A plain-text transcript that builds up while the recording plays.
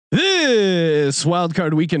This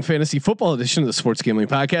Wildcard Weekend Fantasy Football edition of the Sports Gambling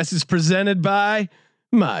Podcast is presented by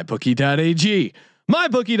MyBookie.ag.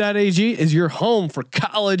 MyBookie.ag is your home for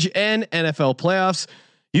college and NFL playoffs.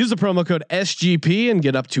 Use the promo code SGP and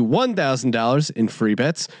get up to $1,000 in free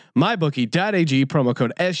bets. MyBookie.ag, promo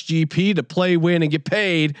code SGP to play, win, and get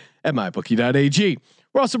paid at MyBookie.ag.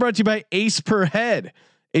 We're also brought to you by Ace Per Head.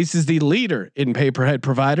 Ace is the leader in pay per head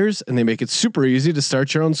providers, and they make it super easy to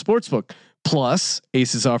start your own sportsbook. Plus,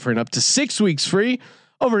 Ace is offering up to 6 weeks free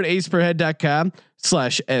over at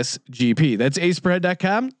aceperhead.com/SGP. That's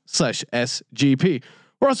aceperhead.com/SGP.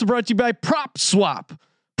 We're also brought to you by PropSwap.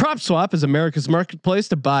 PropSwap is America's marketplace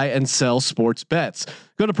to buy and sell sports bets.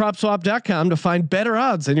 Go to PropSwap.com to find better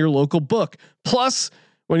odds than your local book. Plus,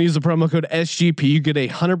 when you use the promo code SGP, you get a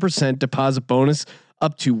 100% deposit bonus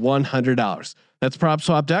up to $100. That's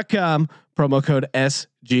PropSwap.com, promo code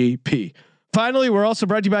SGP. Finally, we're also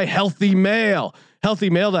brought to you by Healthy Mail.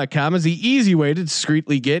 HealthyMail.com is the easy way to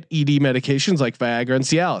discreetly get ED medications like Viagra and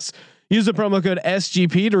Cialis. Use the promo code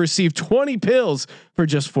SGP to receive 20 pills for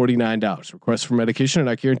just $49. Requests for medication are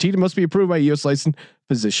not guaranteed and must be approved by a U.S. licensed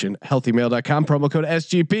physician. HealthyMail.com, promo code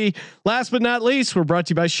SGP. Last but not least, we're brought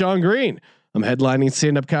to you by Sean Green. I'm headlining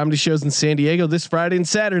stand-up comedy shows in San Diego this Friday and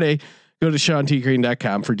Saturday. Go to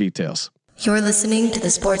SeanTGreen.com for details. You're listening to the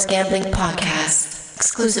Sports Gambling Podcast,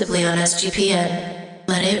 exclusively on SGPN.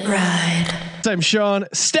 Let it ride. I'm Sean,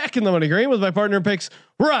 stacking the money green with my partner in picks,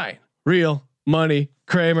 Ryan, Real Money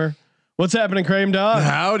Kramer. What's happening, Kramer dog?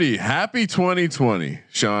 Howdy. Happy 2020,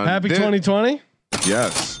 Sean. Happy 2020?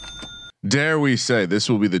 Yes. Dare we say this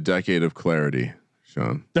will be the decade of clarity,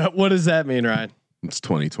 Sean? What does that mean, Ryan? It's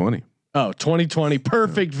 2020. Oh, 2020.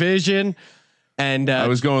 Perfect vision. And I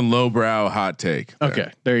was going lowbrow hot take. Okay,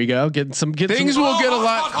 there you go. Things will get a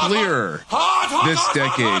lot clearer this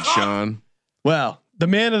decade, Sean. Well, the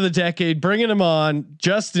man of the decade, bringing him on,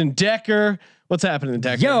 Justin Decker. What's happening,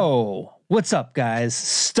 Decker? Yo, what's up, guys?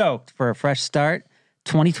 Stoked for a fresh start.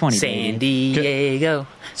 2020. San Diego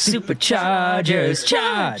Superchargers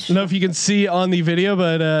charge. I don't know if you can see on the video,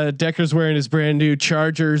 but Decker's wearing his brand new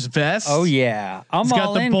Chargers vest. Oh yeah, He's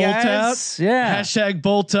got the bolt guys. out. Yeah. Hashtag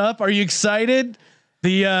bolt up. Are you excited?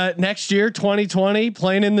 The next year, 2020,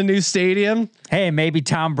 playing in the new stadium. Hey, maybe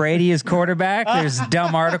Tom Brady is quarterback. There's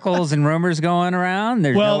dumb articles and rumors going around.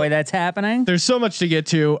 There's no way that's happening. There's so much to get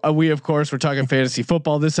to. We're talking fantasy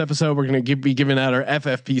football this episode. We're going to be giving out our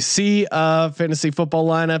FFPC fantasy football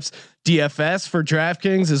lineups, DFS for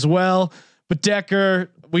DraftKings as well. But Decker,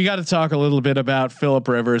 we got to talk a little bit about Philip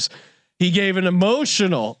Rivers. He gave an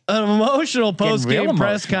emotional post-game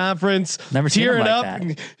press conference. Never seen him like up. that.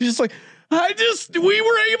 He's just like, we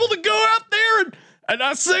were able to go out there and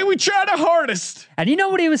I say we tried our hardest. And you know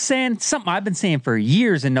what he was saying? Something I've been saying for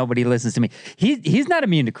years and nobody listens to me. He's not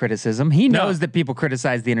immune to criticism. He knows that people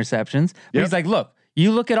criticize the interceptions. But he's like, look,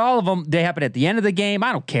 you look at all of them. They happen at the end of the game.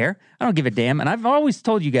 I don't care. I don't give a damn. And I've always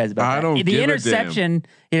told you guys about that. The interception,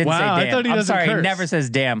 he didn't say damn. I thought he I'm sorry, curse. he never says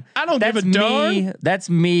damn. I don't give a darn. That's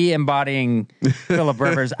me embodying Philip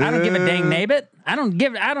Rivers. I don't give a dang nabbit. I don't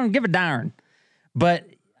give a darn. But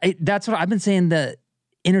that's what I've been saying. The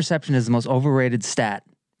interception is the most overrated stat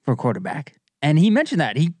for a quarterback. And he mentioned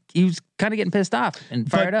that. He was kind of getting pissed off and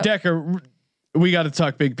fired up. Decker, we got to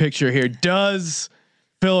talk big picture here. Does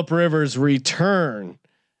Philip Rivers return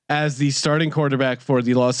as the starting quarterback for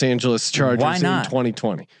the Los Angeles Chargers in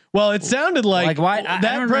 2020? Well, it sounded like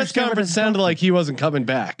that press conference sounded like he wasn't coming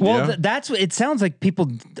back. Well, that's what it sounds like.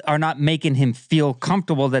 People are not making him feel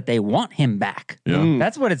comfortable that they want him back. Yeah.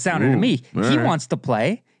 That's what it sounded to me. He wants to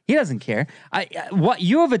play. He doesn't care. What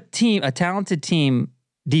you have a talented team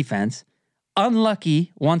defense.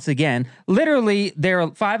 Unlucky once again. Literally, they're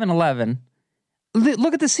 5-11.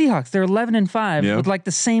 Look at the Seahawks. They're 11-5 with like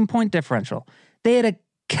the same point differential. They had a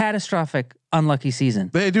catastrophic unlucky season.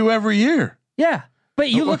 They do every year. Yeah. But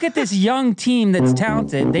you look at this young team that's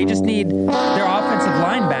talented. They just need their offensive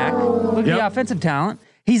line back. Look at the offensive talent.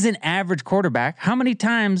 He's an average quarterback. How many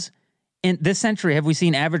times in this century have we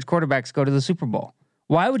seen average quarterbacks go to the Super Bowl?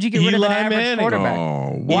 Why would you get rid of an average quarterback?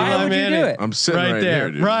 Why would you do it? I'm sitting right there.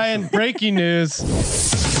 here, dude. Ryan, breaking news.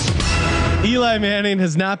 Eli Manning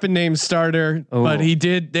has not been named starter, but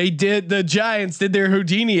the Giants did their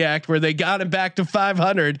Houdini act where they got him back to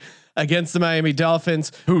 500 against the Miami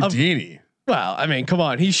Dolphins. Houdini. Well, I mean, come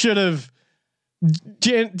on. He should have.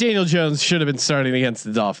 Daniel Jones should have been starting against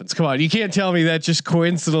the Dolphins. Come on. You can't tell me that just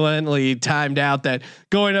coincidentally timed out that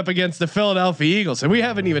going up against the Philadelphia Eagles. And we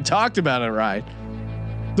haven't even talked about it, right?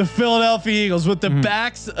 The Philadelphia Eagles with the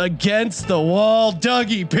backs against the wall.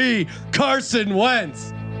 Dougie P, Carson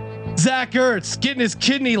Wentz, Zach Ertz getting his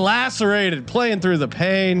kidney lacerated, playing through the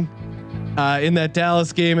pain in that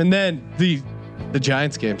Dallas game. And then the the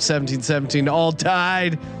Giants game, 17-17, all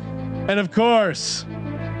tied, and of course,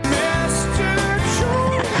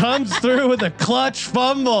 comes through with a clutch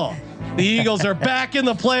fumble. The Eagles are back in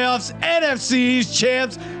the playoffs, NFC East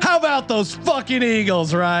champs. How about those fucking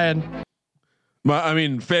Eagles, Ryan?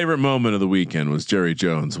 Favorite moment of the weekend was Jerry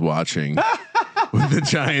Jones watching with the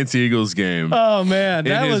Giants Eagles game. Oh man,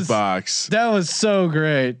 that was box. That was so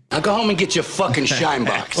great. Now go home and get your fucking shine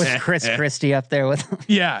box. With Chris Christie up there with him.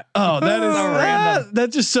 Yeah. Oh, that is random.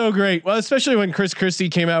 That's just so great. Well, especially when Chris Christie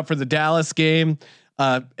came out for the Dallas game,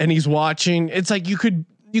 and he's watching. It's like you could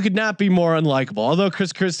not be more unlikable. Although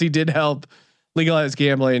Chris Christie did help legalize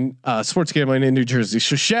gambling, sports gambling in New Jersey.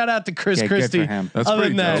 So shout out to Chris Christie. Good for him. That's Other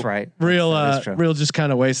pretty than that, dope. Right. Real just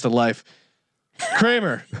kind of waste of life.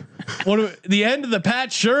 Kramer, the end of the Pat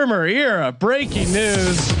Shurmur era. Breaking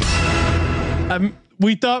news.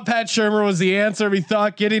 We thought Pat Shurmur was the answer. We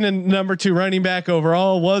thought getting a number 2 running back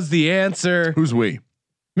overall was the answer. Who's we?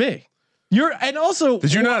 Me. And also,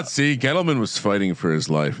 Did you not see Gettleman was fighting for his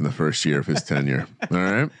life in the first year of his tenure? All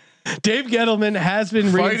right. Dave Gettleman has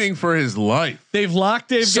been Fighting for his life. They've locked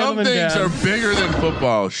Dave Some Gettleman things down. are bigger than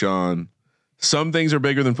football, Sean. Some things are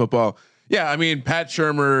bigger than football. Yeah, I mean, Pat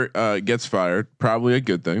Shurmur gets fired. Probably a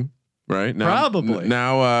good thing, right? Now, Probably.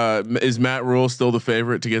 Now, is Matt Rule still the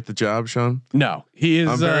favorite to get the job, Sean? No, he is.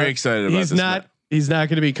 I'm very excited about this. He's not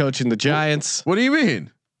going to be coaching the Giants. What do you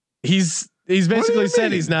mean? He's basically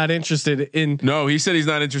said he's not interested in. No, he said he's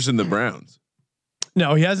not interested in the Browns.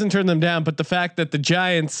 No, he hasn't turned them down. But the fact that the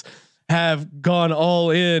Giants have gone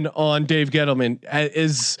all in on Dave Gettleman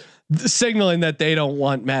is signaling that they don't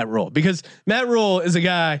want Matt Rule, because Matt Rule is a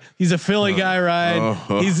guy. He's a Philly guy,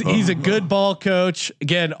 Ryan. He's a good ball coach.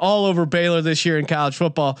 Again, all over Baylor this year in college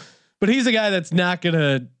football. But he's a guy that's not going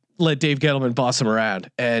to let Dave Gettleman boss him around.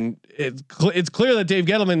 And it's clear that Dave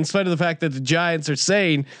Gettleman, in spite of the fact that the Giants are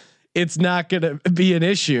saying it's not going to be an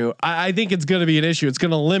issue, I think it's going to be an issue. It's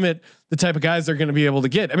going to limit the type of guys they're going to be able to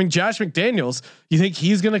get. I mean, Josh McDaniels, you think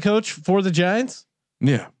he's going to coach for the Giants?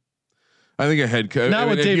 Yeah. I think a head coach. Not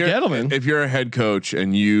with Dave Gettleman. If you're a head coach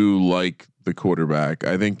and you like the quarterback,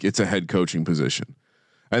 I think it's a head coaching position.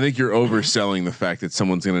 I think you're overselling the fact that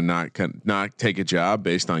someone's going to not take a job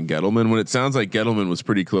based on Gettleman, when it sounds like Gettleman was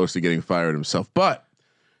pretty close to getting fired himself. But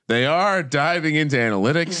they are diving into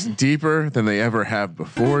analytics deeper than they ever have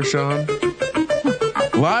before, Sean.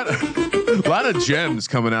 A lot of gems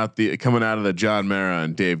coming out of the John Mara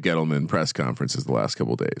and Dave Gettleman press conferences the last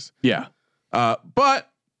couple of days. Yeah. But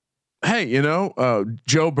hey,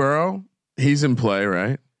 Joe Burrow, he's in play,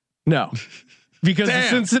 right? No, because the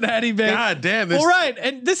Cincinnati Bengals. God damn. All right,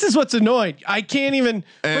 and this is what's annoying. I can't even.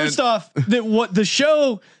 First off, what the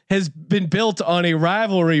show has been built on a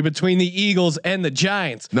rivalry between the Eagles and the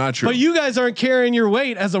Giants. Not true. But you guys aren't carrying your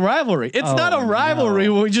weight as a rivalry. It's not a rivalry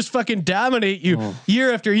where we just fucking dominate you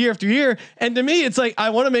year after year after year. And to me, it's like, I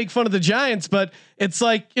want to make fun of the Giants, but it's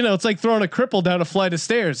like, it's like throwing a cripple down a flight of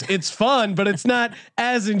stairs. It's fun, but it's not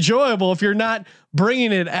as enjoyable if you're not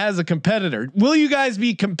bringing it as a competitor. Will you guys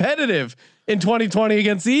be competitive in 2020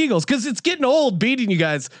 against the Eagles? Because it's getting old beating you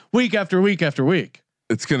guys week after week after week.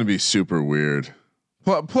 It's going to be super weird.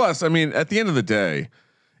 Plus, I mean, at the end of the day,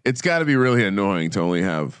 it's got to be really annoying to only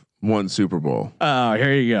have one Super Bowl. Oh,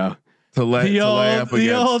 here you go. To lay up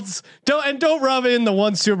against. Don't rub in the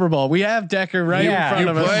one Super Bowl. We have Decker right in front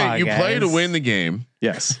of us. You play to win the game.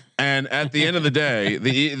 Yes. And at the end of the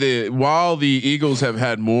day, while the Eagles have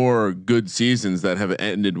had more good seasons that have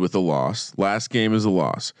ended with a loss, last game is a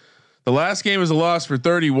loss. The last game is a loss for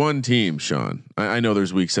 31 teams, Sean. I know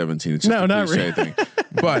there's week 17. It's just a not cliche thing.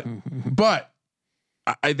 But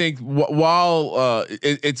I think while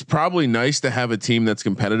it's probably nice to have a team that's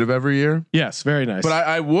competitive every year. Yes, very nice. But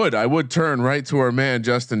I would turn right to our man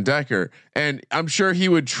Justin Decker, and I'm sure he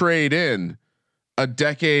would trade in a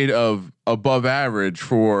decade of above average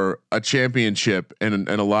for a championship and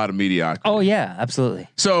a lot of mediocrity. Oh yeah, absolutely.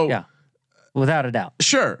 So yeah, without a doubt.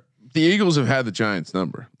 Sure, the Eagles have had the Giants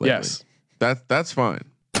number lately. Yes, that's fine.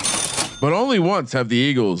 But only once have the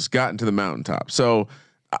Eagles gotten to the mountaintop. So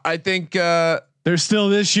I think. There's still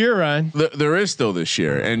this year, Ryan. There is still this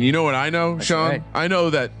year. And you know what I know, that's Sean? Right. I know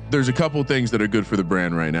that there's a couple things that are good for the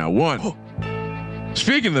brand right now. One,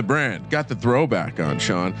 speaking of the brand, got the throwback on,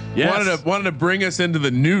 Sean. Yes. Wanted to bring us into the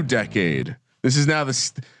new decade. This is now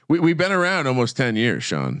we've been around almost 10 years,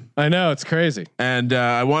 Sean. I know, it's crazy. And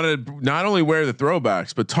I wanted to not only wear the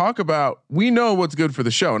throwbacks, but talk about, we know what's good for the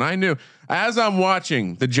show. And I knew, as I'm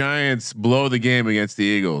watching the Giants blow the game against the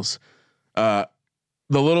Eagles,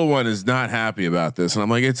 the little one is not happy about this, and I'm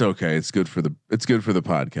like, it's okay. It's good for the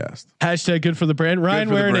podcast. Hashtag good for the brand. Ryan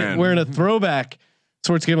wearing a throwback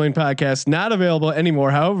Sports Gambling Podcast, not available anymore.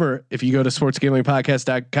 However, if you go to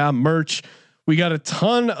sportsgamblingpodcast.com merch, we got a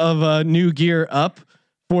ton of new gear up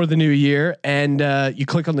for the new year, and you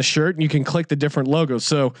click on the shirt and you can click the different logos.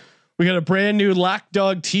 So we got a brand new Lock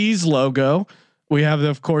Dog Tees logo. We have,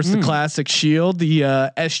 of course, the classic shield, the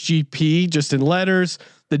SGP just in letters,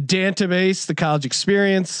 the Dantabase, the college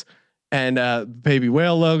experience, and Baby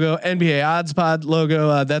Whale logo, NBA Odds Pod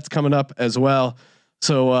logo. That's coming up as well.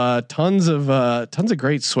 So tons of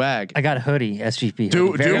great swag. I got a hoodie, SGP.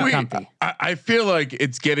 Do Very we? comfy. I feel like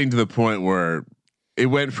it's getting to the point where it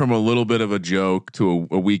went from a little bit of a joke to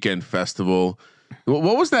a weekend festival.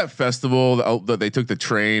 What was that festival that they took the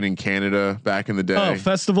train in Canada back in the day? Oh,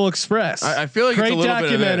 Festival Express. I feel like Great it's a little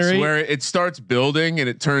bit of this, where it starts building and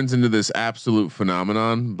it turns into this absolute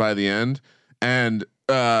phenomenon by the end. And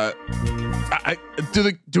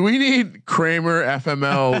do we need Kramer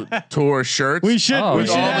FML tour shirts? We should. Oh, we With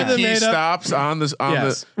should all have the them key made up. stops on this. On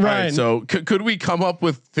Yes, the all right, Ryan. so could we come up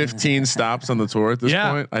with 15 stops on the tour at this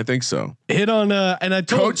Yeah. point? I think so. Hit on and I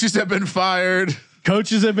told Coaches have been fired.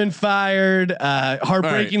 coaches have been fired.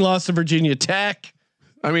 Heartbreaking loss to Virginia Tech.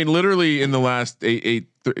 I mean, literally in the last 2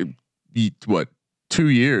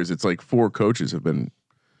 years, it's like 4 coaches have been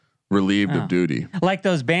relieved of duty. Like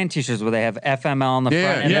those band t-shirts where they have FML on the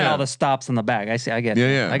front and then all the stops on the back. I see. I get. Yeah,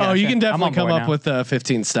 it. yeah. I got Oh, you you. can I'm definitely on come board up now. with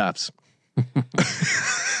 15 stops.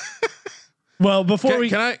 Well, before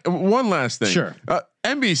Can I one last thing? Sure.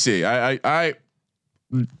 NBC.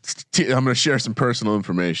 I'm going to share some personal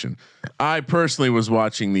information. I personally was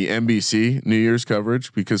watching the NBC New Year's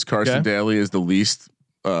coverage because Carson Daly is the least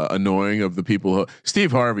annoying of the people. Who,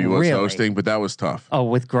 Steve Harvey was Really? hosting, but that was tough. Oh,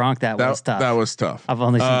 with Gronk, that was tough. That was tough. I've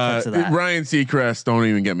only seen clips of that. Ryan Seacrest, don't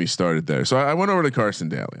even get me started there. So I went over to Carson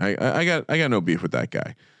Daly. I got no beef with that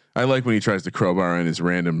guy. I like when he tries to crowbar in his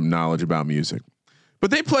random knowledge about music.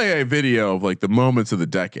 But they play a video of like the moments of the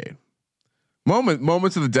decade.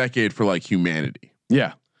 Moments of the decade for like humanity.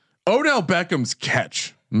 yeah. Odell Beckham's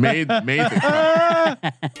catch made the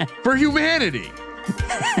cut for humanity.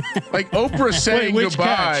 Like Oprah saying Wait, which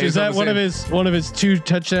goodbye. catch? Is that one of his 2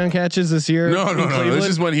 touchdown catches this year? No. in Cleveland? This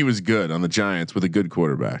is when he was good on the Giants with a good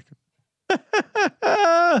quarterback.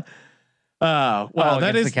 Wow,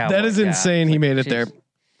 that against is the Cowboys, that is insane. He made it there.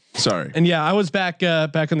 Sorry. And yeah, I was back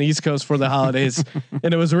on the East Coast for the holidays,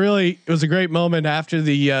 and it was a great moment after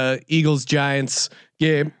the Eagles Giants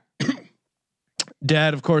game.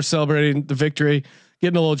 Dad, of course, celebrating the victory,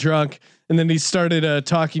 getting a little drunk, and then he started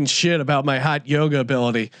talking shit about my hot yoga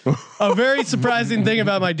ability. A very surprising thing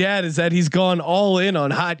about my dad is that he's gone all in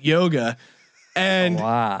on hot yoga, and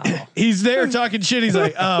Wow. he's there talking shit. He's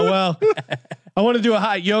like, "Oh well, I want to do a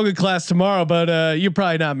hot yoga class tomorrow, but you're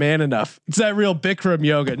probably not man enough. It's that real Bikram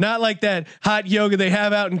yoga, not like that hot yoga they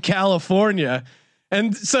have out in California."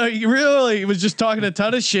 And so he really was just talking a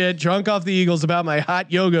ton of shit, drunk off the Eagles about my hot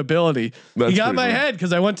yoga ability. That's he got pretty my funny. head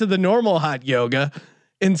because I went to the normal hot yoga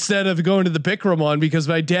instead of going to the Bikram one because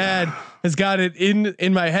my dad has got it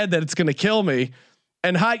in my head that it's going to kill me.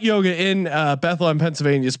 And hot yoga in Bethlehem,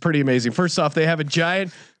 Pennsylvania is pretty amazing. First off, they have a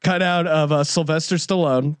giant cutout of Sylvester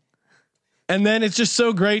Stallone. And then it's just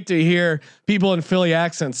so great to hear people in Philly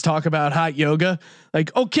accents talk about hot yoga.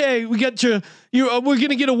 Like, okay, we got we're going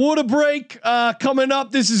to get a water break coming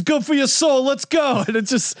up. This is good for your soul. Let's go. And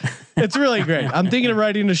it's really great. I'm thinking of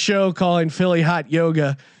writing a show calling Philly Hot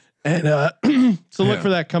Yoga. And so look for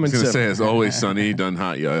that coming I was soon. gonna say, has Always Sunny done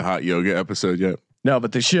hot yoga episode yet? No,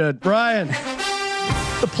 but they should. Brian,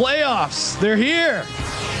 the playoffs, they're here.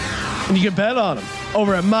 And you can bet on them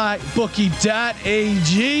over at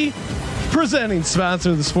mybookie.ag, presenting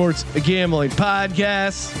sponsor of the Sports Gambling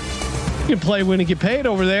Podcast. You can play, win, and get paid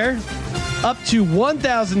over there. Up to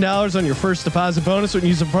 $1,000 on your first deposit bonus when you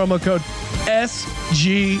use the promo code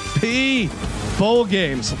SGP. Bowl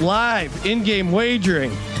games, live, in-game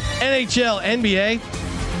wagering, NHL, NBA.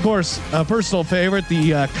 Of course, a personal favorite,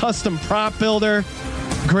 the custom prop builder.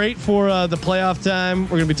 Great for the playoff time.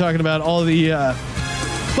 We're going to be talking about all the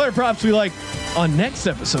player props we like on next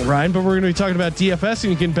episode, Ryan. But we're going to be talking about DFS,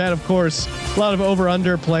 and you can bet, of course, a lot of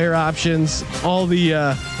over/under player options. All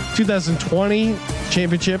the 2020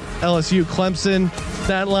 championship, LSU, Clemson.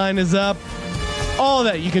 That line is up. All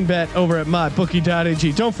that you can bet over at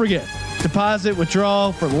mybookie.ag. Don't forget, deposit,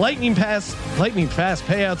 withdrawal for lightning fast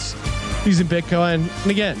payouts using Bitcoin.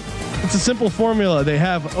 And again, it's a simple formula they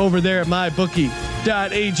have over there at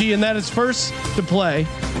mybookie.ag, and that is first to play,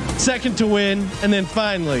 second to win, and then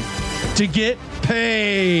finally to get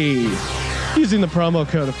paid using the promo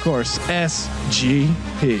code, of course,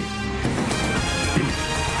 SGP.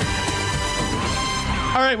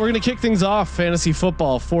 All right, we're going to kick things off fantasy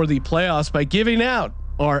football for the playoffs by giving out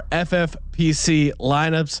our FFPC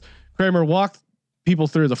lineups. Kramer, walk people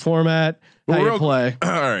through the format. How you play? All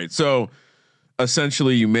right, so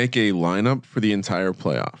essentially, you make a lineup for the entire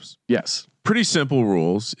playoffs. Yes. Pretty simple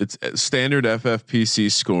rules. It's standard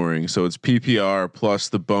FFPC scoring, so it's PPR plus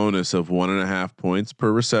the bonus of 1.5 points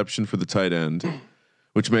per reception for the tight end,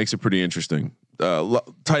 which makes it pretty interesting.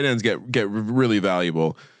 Tight ends get really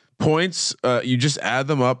valuable points. You just add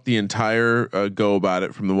them up the entire go about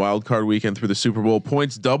it from the wild card weekend through the Super Bowl.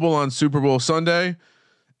 Points double on Super Bowl Sunday,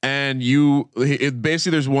 and basically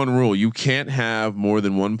there's one rule: you can't have more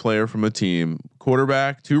than one player from a team.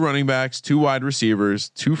 Quarterback, 2 running backs, 2 wide receivers,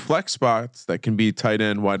 2 flex spots that can be tight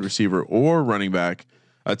end, wide receiver, or running back,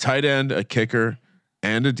 a tight end, a kicker,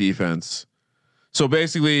 and a defense. So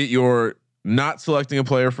basically, you're not selecting a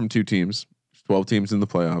player from 2 teams. 12 teams in the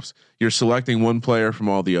playoffs. You're selecting one player from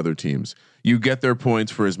all the other teams. You get their points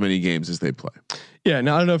for as many games as they play. Yeah.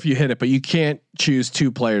 Now I don't know if you hit it, but you can't choose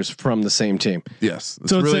 2 players from the same team. Yes.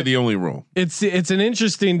 That's so really the only rule. It's an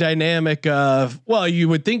interesting dynamic of, well, you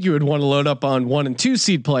would think you would want to load up on 1 and 2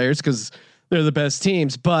 seed players because they're the best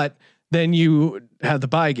teams, but then you have the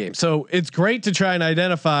bye game. So it's great to try and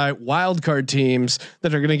identify wild card teams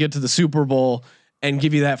that are going to get to the Super Bowl and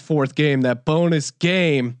give you that 4th game, that bonus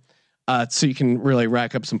game. So you can really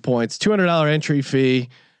rack up some points. $200 entry fee.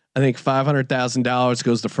 I think $500,000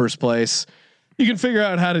 goes to first place. You can figure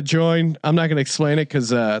out how to join. I'm not going to explain it because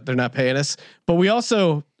they're not paying us. But we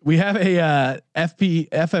have a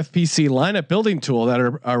FFPC lineup building tool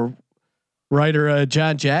that our writer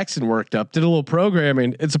John Jackson worked up. Did a little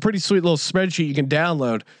programming. It's a pretty sweet little spreadsheet you can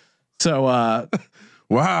download. So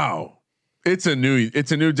wow. It's a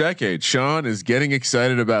new decade. Sean is getting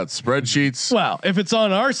excited about spreadsheets. Well, if it's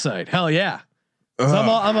on our site, hell yeah. I'm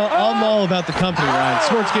all about the company, Ryan.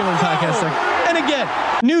 Sports Gambling Podcast. And again,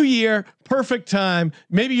 new year, perfect time.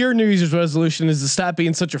 Maybe your New Year's resolution is to stop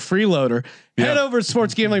being such a freeloader. Yeah. Head over to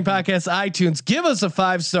Sports Gambling Podcast iTunes. Give us a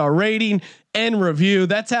 5-star rating and review.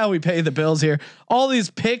 That's how we pay the bills here. All these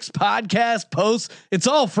picks, podcasts, posts, it's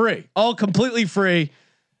all free, all completely free.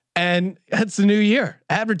 And it's the new year.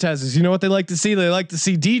 Advertisers, you know what they like to see? They like to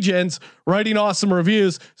see DGens writing awesome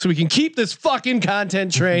reviews so we can keep this fucking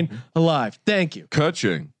content train alive. Thank you.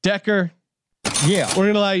 Coaching. Decker. Yeah. We're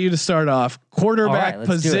going to allow you to start off. Quarterback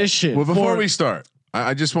position. Well, before we start,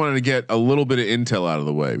 I just wanted to get a little bit of intel out of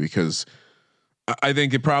the way because I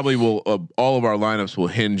think it probably will, all of our lineups will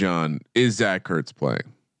hinge on, is Zach Ertz playing?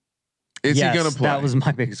 Is he going to play? That was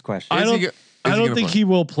my biggest question. I don't think he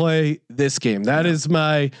will play this game. That is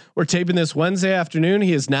we're taping this Wednesday afternoon.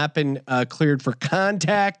 He has not been cleared for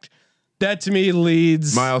contact. That to me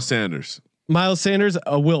leads Miles Sanders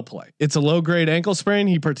will play. It's a low grade ankle sprain.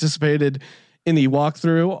 He participated in the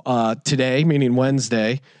walkthrough today, meaning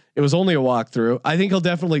Wednesday. It was only a walkthrough. I think he'll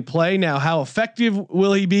definitely play. Now, how effective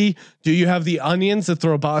will he be? Do you have the onions to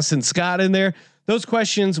throw Boston Scott in there? Those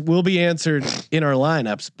questions will be answered in our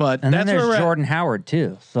lineups, but and that's then where there's Jordan Howard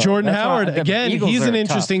too. So Jordan Howard again. He's an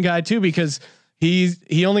interesting guy too because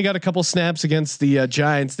he only got a couple snaps against the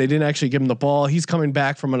Giants. They didn't actually give him the ball. He's coming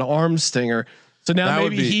back from an arm stinger, so now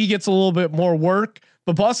maybe he gets a little bit more work.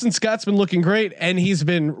 But Boston Scott's been looking great, and he's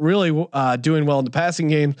been really doing well in the passing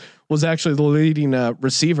game. Was actually the leading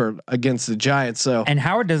receiver against the Giants. So and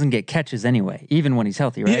Howard doesn't get catches anyway, even when he's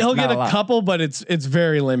healthy. Right? He'll get a couple, but it's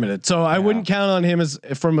very limited. So I wouldn't count on him as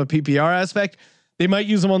from a PPR aspect. They might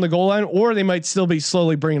use him on the goal line, or they might still be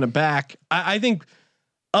slowly bringing him back. I think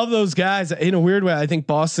of those guys in a weird way. I think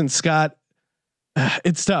Boston Scott.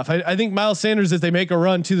 It's tough. I think Miles Sanders, if they make a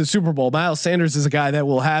run to the Super Bowl, Miles Sanders is a guy that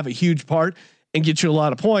will have a huge part and get you a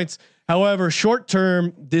lot of points. However, short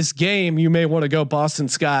term, this game, you may want to go Boston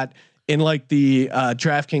Scott in like the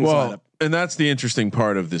DraftKings lineup. And that's the interesting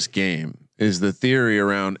part of this game is the theory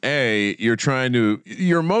around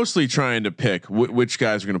you're mostly trying to pick which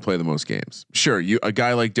guys are going to play the most games. Sure. A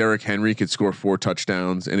guy like Derrick Henry could score 4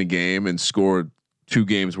 touchdowns in a game and score 2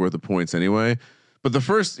 games worth of points anyway. But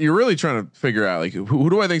you're really trying to figure out like, who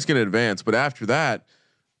do I think is going to advance? But after that,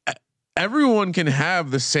 everyone can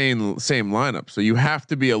have the same lineup, so you have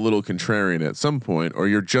to be a little contrarian at some point, or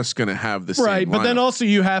you're just going to have the same lineup. But then also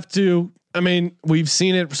you have to. I mean, we've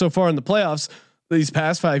seen it so far in the playoffs. These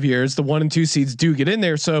past 5 years, the 1 and 2 seeds do get in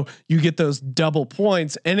there, so you get those double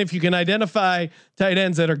points. And if you can identify tight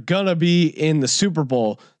ends that are gonna be in the Super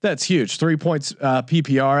Bowl, that's huge. 3 points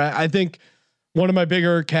PPR. I think. One of my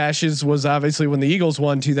bigger cashes was obviously when the Eagles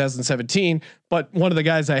won 2017, but one of the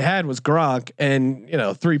guys I had was Gronk, and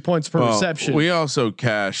 3 points per reception. We also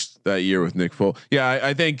cashed that year with Nick Foles. Yeah,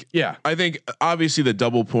 I think obviously the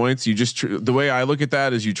double points. You just the way I look at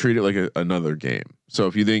that is you treat it like another game. So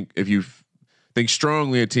if you think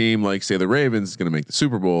strongly a team like say the Ravens is going to make the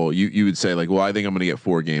Super Bowl, you would say like, well, I think I'm going to get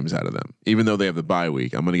 4 games out of them, even though they have the bye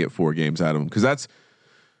week. I'm going to get 4 games out of them because that's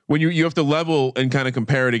when you have to level and kind of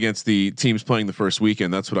compare it against the teams playing the first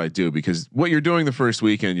weekend. That's what I do, because what you're doing the first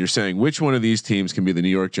weekend, you're saying which one of these teams can be the New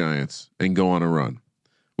York Giants and go on a run,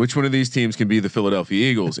 which one of these teams can be the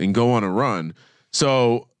Philadelphia Eagles and go on a run.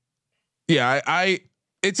 So yeah, I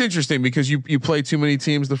it's interesting because you play too many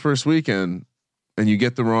teams the first weekend and you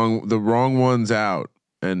get the wrong ones out,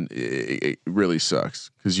 and it really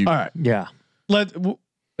sucks because you. All right, Yeah.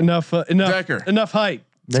 Enough Decker. enough hype.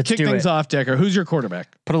 Let's Kick do things it. off, Decker. Who's your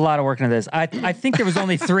quarterback? Put a lot of work into this. I think there was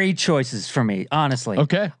only 3 choices for me, honestly.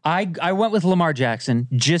 Okay. I went with Lamar Jackson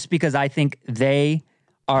just because I think they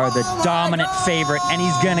are the dominant favorite, and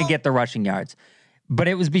he's going to get the rushing yards. But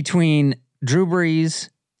it was between Drew Brees,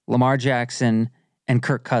 Lamar Jackson, and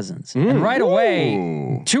Kirk Cousins. And right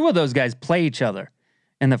away, 2 of those guys play each other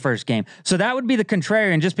in the first game. So that would be the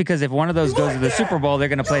contrarian, just because if one of those goes to the Super Bowl, they're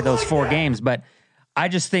going to play those 4 games. But I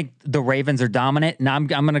just think the Ravens are dominant, and I'm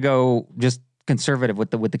going to go just conservative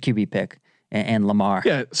with the QB pick and Lamar.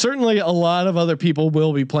 Yeah, certainly a lot of other people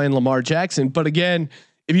will be playing Lamar Jackson, but again,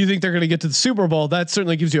 if you think they're going to get to the Super Bowl, that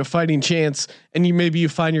certainly gives you a fighting chance, and maybe you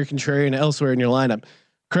find your contrarian elsewhere in your lineup.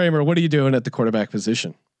 Kramer, what are you doing at the quarterback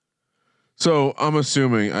position? So I'm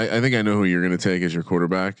assuming I think I know who you're going to take as your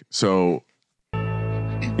quarterback. So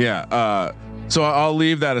yeah, so I'll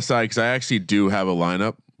leave that aside because I actually do have a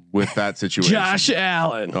lineup with that situation. Josh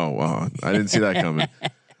Allen. Oh wow, I didn't see that coming.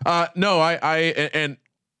 No,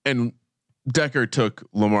 and Decker took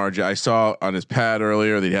Lamar. I saw on his pad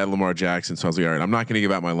earlier that he had Lamar Jackson, so I was like, all right, I'm not going to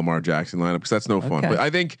give out my Lamar Jackson lineup because that's no fun. Okay. But I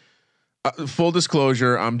think full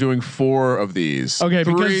disclosure, I'm doing 4 of these. Okay,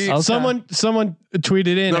 3, because someone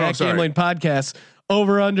tweeted in at Gambling Podcast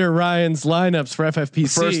over under Ryan's lineups for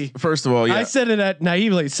FFPC. First of all, yeah, I said it at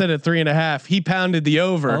naively said at 3.5. He pounded the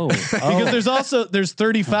over because there's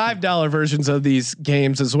 $35 versions of these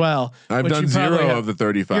games as well. I've done 0 of the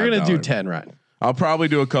 35. You're gonna do 10, Ryan. I'll probably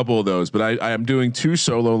do a couple of those, but I am doing 2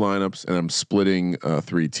 solo lineups and I'm splitting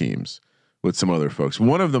 3 teams with some other folks.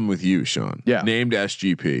 One of them with you, Sean. Yeah. Named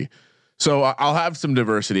SGP. So I'll have some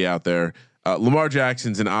diversity out there. Lamar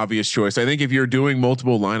Jackson's an obvious choice. I think if you're doing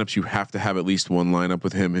multiple lineups, you have to have at least one lineup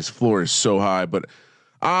with him. His floor is so high, but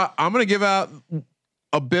I'm going to give out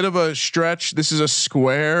a bit of a stretch. This is a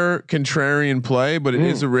square contrarian play, but it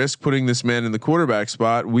is a risk putting this man in the quarterback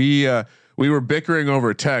spot. We were bickering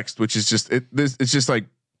over text, which is just it's just like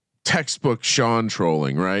textbook Sean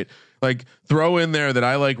trolling, right? Like throw in there that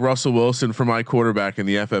I like Russell Wilson for my quarterback in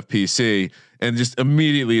the FFPC, and just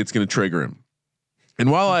immediately it's going to trigger him. And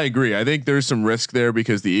while I agree, I think there's some risk there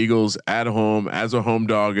because the Eagles at home as a home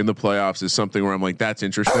dog in the playoffs is something where I'm like, that's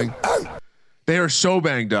interesting. They are so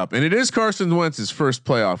banged up, and it is Carson Wentz's first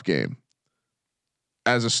playoff game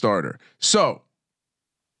as a starter. So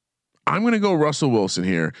I'm going to go Russell Wilson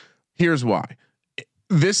here. Here's why.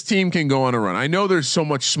 This team can go on a run. I know there's so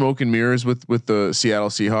much smoke and mirrors with the Seattle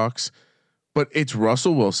Seahawks, but it's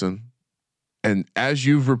Russell Wilson. And as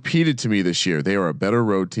you've repeated to me this year, they are a better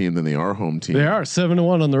road team than they are home team. They are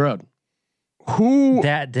 7-1 on the road.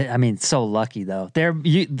 I mean, so lucky though. They're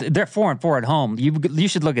 4-4 at home. You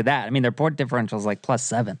should look at that. I mean, their point differential is like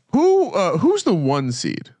 +7. Who's the 1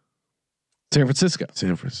 seed? San Francisco.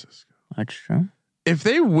 San Francisco. That's true. If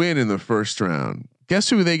they win in the first round, guess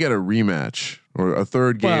who they get a rematch or a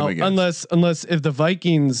third game against? Unless if the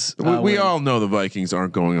Vikings, we all know the Vikings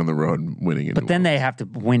aren't going on the road and winning. But then they have to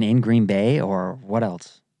win in Green Bay or what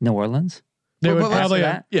else? New Orleans. they would but probably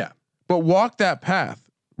that? yeah. But walk that path.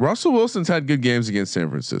 Russell Wilson's had good games against San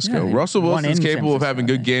Francisco. Yeah, Russell won Wilson's in capable San of having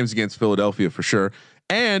Francisco, good games against Philadelphia for sure.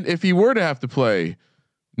 And if he were to have to play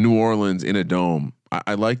New Orleans in a dome,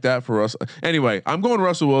 I like that for us. Anyway, I'm going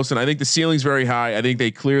Russell Wilson. I think the ceiling's very high. I think they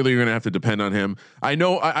clearly are going to have to depend on him. I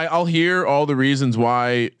know I'll hear all the reasons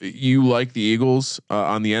why you like the Eagles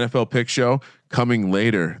on the NFL Pick Show coming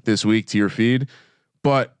later this week to your feed.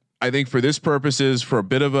 But I think for this purposes, for a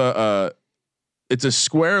bit of it's a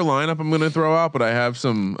square lineup I'm going to throw out, but I have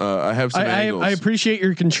some angles. I appreciate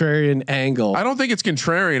your contrarian angle. I don't think it's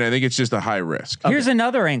contrarian. I think it's just a high risk. Here's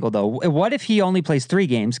another angle though. What if he only plays 3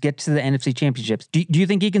 games, gets to the NFC Championships? Do you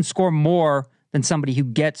think he can score more than somebody who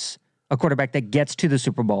gets a quarterback that gets to the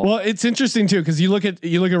Super Bowl? Well, it's interesting too because you look at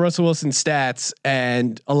Russell Wilson's stats,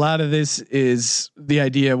 and a lot of this is the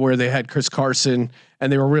idea where they had Chris Carson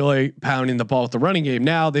and they were really pounding the ball with the running game.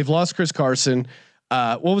 Now they've lost Chris Carson.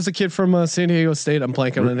 What was the kid from San Diego State? I'm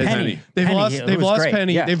blanking on his name. They've lost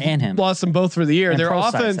Penny. Yeah, they've lost them both for the year. And their Pro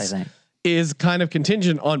offense size, is kind of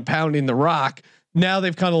contingent on pounding the rock. now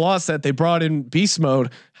they've kind of lost that. They brought in beast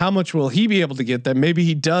mode. How much will he be able to get them? Maybe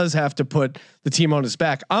he does have to put the team on his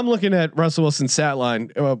back. I'm looking at Russell Wilson's stat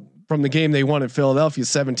line from the game they won in Philadelphia,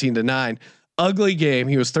 17-9. Ugly game.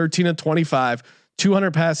 He was 13 of 25,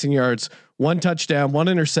 200 passing yards, 1 touchdown, 1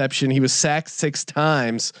 interception. He was sacked 6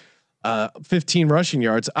 times, 15 rushing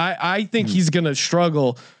yards. I think he's going to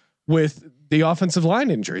struggle with the offensive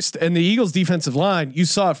line injuries, and the Eagles defensive line. You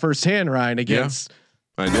saw it firsthand, Ryan, against.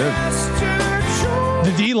 Yeah, I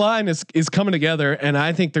did. The D line is coming together, and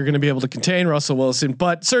I think they're going to be able to contain Russell Wilson.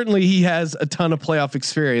 But certainly, he has a ton of playoff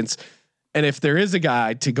experience. And if there is a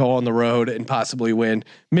guy to go on the road and possibly win,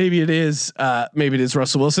 maybe it is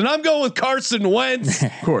Russell Wilson. I'm going with Carson Wentz.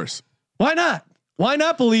 Of course. Why not? Why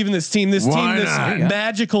not believe in this team? This Why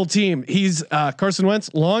magical team. He's Carson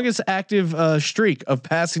Wentz, longest active streak of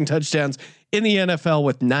passing touchdowns in the NFL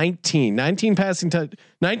with 19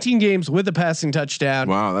 games with a passing touchdown.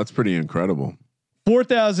 Wow, that's pretty incredible.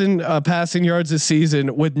 4,000 passing yards this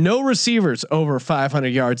season with no receivers over 500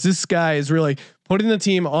 yards. This guy is really putting the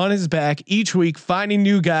team on his back each week, finding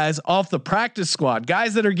new guys off the practice squad,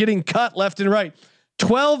 guys that are getting cut left and right.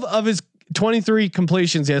 12 of his 23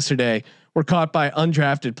 completions yesterday were caught by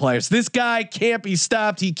undrafted players. This guy can't be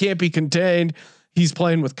stopped. He can't be contained. He's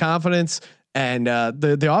playing with confidence, and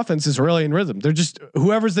the offense is really in rhythm. They're just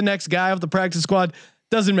whoever's the next guy off the practice squad.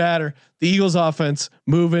 Doesn't matter. The Eagles offense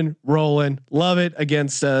moving, rolling, love it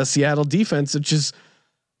against Seattle defense, which is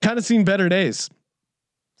kind of seen better days.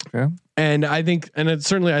 Yeah. And I think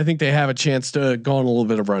they have a chance to go on a little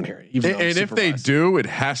bit of run here. And if they do, it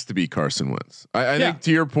has to be Carson Wentz. I think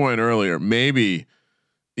to your point earlier, maybe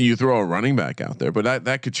you throw a running back out there, but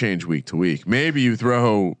that could change week to week. Maybe you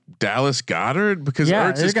throw Dallas Goedert because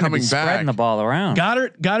Ertz is coming back. Spreading the ball around.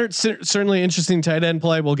 Goddard certainly interesting tight end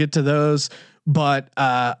play. We'll get to those. But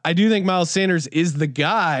I do think Miles Sanders is the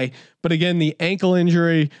guy. But again, the ankle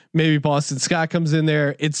injury, maybe Boston Scott comes in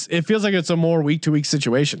there. It feels like it's a more week to week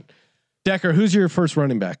situation. Decker, who's your first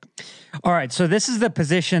running back? All right. So this is the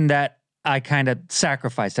position that I kind of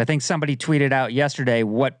sacrificed. I think somebody tweeted out yesterday,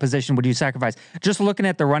 what position would you sacrifice? Just looking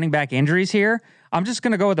at the running back injuries here, I'm just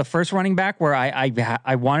going to go with the first running back where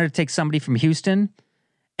I wanted to take somebody from Houston,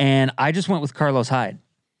 and I just went with Carlos Hyde.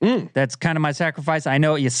 That's kind of my sacrifice. I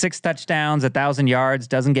know he has 6 touchdowns, 1,000 yards,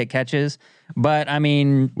 doesn't get catches, but I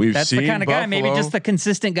mean, that's the kind of guy, maybe just the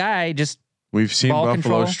consistent guy. We've seen Buffalo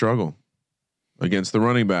control. Struggle against the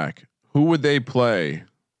running back. Who would they play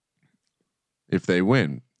if they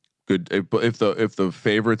win? Good. If the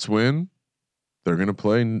favorites win, they're going to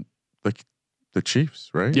play like the Chiefs,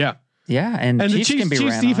 right? Yeah. Yeah. And the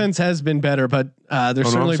Chiefs defense has been better, but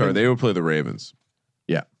they would play the Ravens.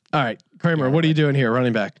 Yeah. All right. Kramer, what are you doing here?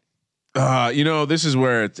 Running back. This is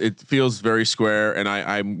where it feels very square, and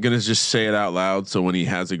I'm going to just say it out loud. So when he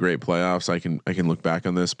has a great playoffs, I can look back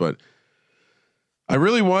on this, but I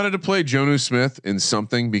really wanted to play Jonnu Smith in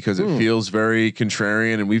something because it feels very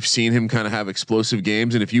contrarian, and we've seen him kind of have explosive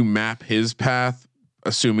games. And if you map his path,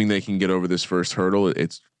 assuming they can get over this first hurdle,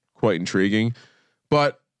 it's quite intriguing.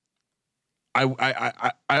 But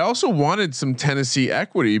I also wanted some Tennessee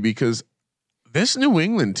equity because this New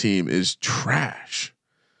England team is trash.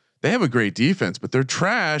 They have a great defense, but they're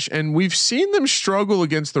trash, and we've seen them struggle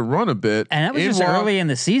against the run a bit. And that was just early in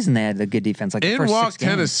the season. They had the good defense, like the first 6 games.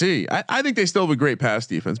 Tennessee. I think they still have a great pass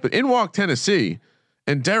defense, but in walk Tennessee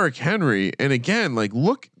and Derrick Henry, and again, like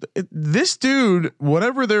look, this dude,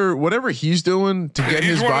 whatever he's doing to get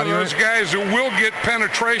his body. He's one of those guys who will get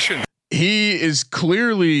penetration. He is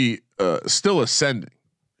clearly still ascending.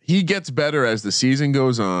 He gets better as the season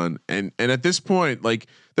goes on, and at this point, like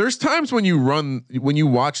there's times when you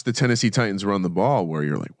watch the Tennessee Titans run the ball where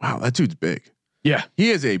you're like, wow, that dude's big. Yeah, he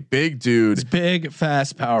is a big dude. He's big,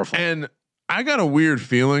 fast, powerful. And I got a weird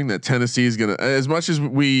feeling that Tennessee is gonna, as much as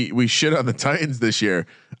we shit on the Titans this year,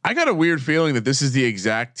 I got a weird feeling that this is the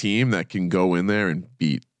exact team that can go in there and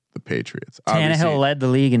beat the Patriots. Tannehill led the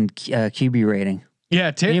league in QB rating.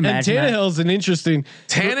 Yeah, Tannehill's an interesting.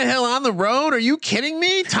 Tannehill on the road? Are you kidding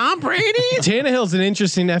me? Tom Brady? Tannehill's an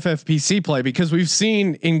interesting FFPC play because we've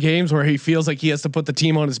seen in games where he feels like he has to put the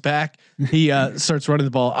team on his back, he starts running the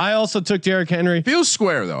ball. I also took Derrick Henry. Feels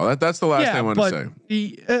square though. That's the last thing I want to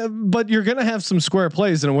say. But you're going to have some square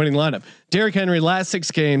plays in a winning lineup. Derrick Henry, last 6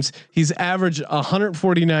 games, he's averaged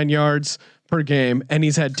 149 yards per game, and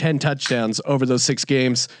he's had 10 touchdowns over those 6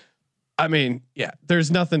 games. I mean, yeah, there's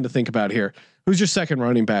nothing to think about here. Who's your second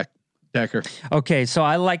running back, Decker? Okay, so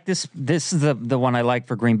I like this. This is the one I like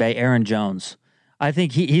for Green Bay, Aaron Jones. I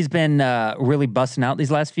think he's been really busting out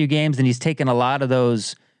these last few games, and he's taken a lot of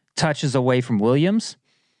those touches away from Williams.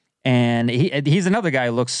 And he's another guy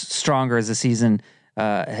who looks stronger as the season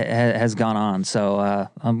has gone on. So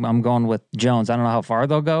I'm going with Jones. I don't know how far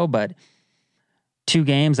they'll go, but 2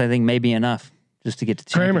 games I think may be enough just to get to the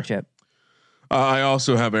championship. I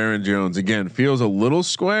also have Aaron Jones. Again, feels a little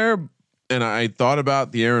square, and I thought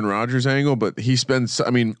about the Aaron Rodgers angle, but he spends. I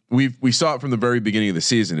mean, we saw it from the very beginning of the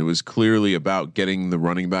season. It was clearly about getting the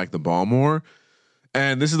running back the ball more,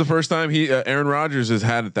 and this is the first time Aaron Rodgers has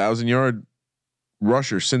had 1,000-yard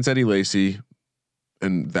rusher since Eddie Lacy,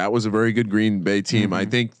 and that was a very good Green Bay team. Mm-hmm. I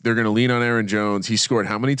think they're going to lean on Aaron Jones. He scored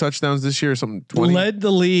how many touchdowns this year? Something 20? Led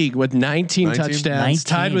the league with 19 touchdowns,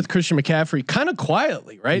 tied with Christian McCaffrey, kind of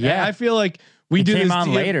quietly, right? Yeah, I feel like. We do this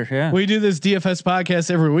later. Yeah. We do this DFS podcast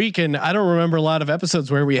every week, and I don't remember a lot of episodes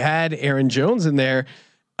where we had Aaron Jones in there.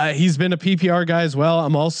 He's been a PPR guy as well.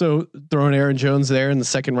 I'm also throwing Aaron Jones there in the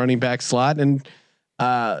second running back slot, and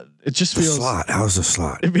it just feels slot. How's the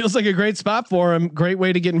slot? It feels like a great spot for him. Great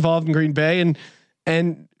way to get involved in Green Bay,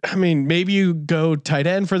 and I mean, maybe you go tight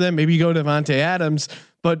end for them, maybe you go Devontae Adams,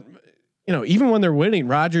 but. You know, even when they're winning,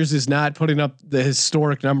 Rodgers is not putting up the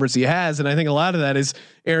historic numbers he has, and I think a lot of that is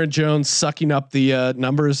Aaron Jones sucking up the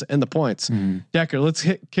numbers and the points. Decker, let's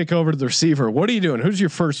kick over to the receiver. What are you doing? Who's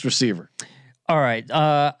your first receiver? All right,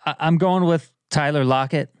 I'm going with Tyler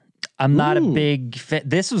Lockett. I'm not a big fit.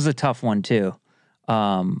 This was a tough one too.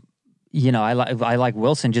 You know, I like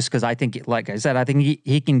Wilson just because I think, like I said, I think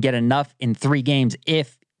he can get enough in 3 games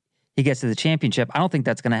if he gets to the championship. I don't think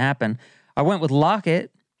that's going to happen. I went with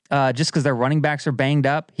Lockett. Just because their running backs are banged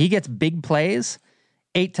up. He gets big plays,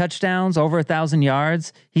 8 touchdowns, over 1,000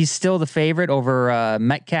 yards. He's still the favorite over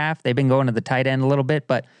Metcalf. They've been going to the tight end a little bit,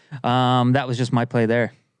 but that was just my play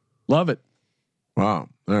there. Love it. Wow.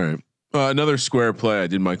 All right. Another square play. I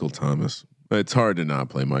did Michael Thomas. It's hard to not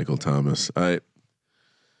play Michael Thomas. I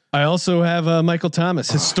also have Michael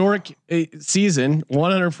Thomas. Historic season,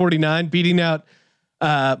 149, beating out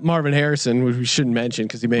Marvin Harrison, which we shouldn't mention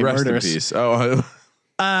because he made murderous. Oh,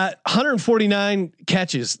 149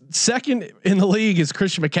 catches. Second in the league is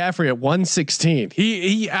Christian McCaffrey at 116.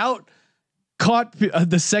 He out caught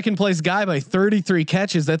the second place guy by 33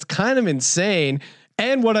 catches. That's kind of insane.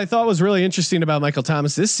 And what I thought was really interesting about Michael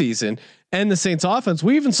Thomas this season and the Saints offense,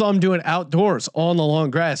 we even saw him doing outdoors on the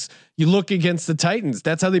long grass. You look against the Titans.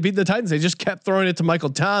 That's how they beat the Titans. They just kept throwing it to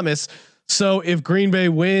Michael Thomas. So if Green Bay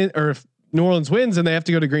win, or if New Orleans wins and they have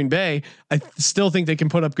to go to Green Bay, I still think they can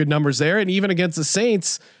put up good numbers there. And even against the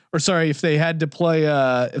Saints, if they had to play,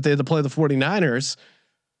 the 49ers,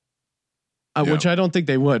 which I don't think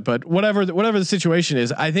they would, but whatever the situation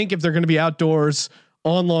is, I think if they're going to be outdoors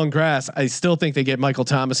on long grass, I still think they get Michael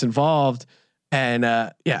Thomas involved. And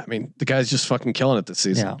I mean, the guy's just fucking killing it this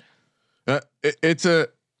season. Yeah. It's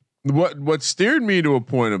what steered me to a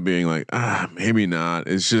point of being like, maybe not.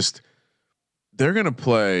 It's just, they are going to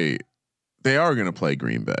play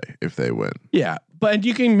Green Bay if they win. Yeah. But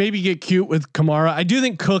you can maybe get cute with Kamara. I do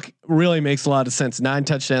think Cook really makes a lot of sense. 9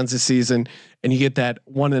 touchdowns this season, and you get that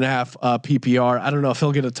 1.5 PPR. I don't know if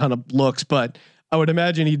he'll get a ton of looks, but I would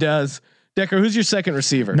imagine he does. Decker, who's your second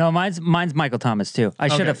receiver? No, mine's Michael Thomas too. I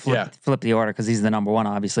should have flipped the order because he's the number 1,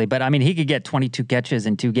 obviously. But I mean, he could get 22 catches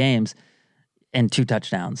in 2 games and 2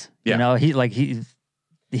 touchdowns. Yeah. You know, he's what he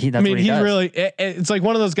does. Really. It's like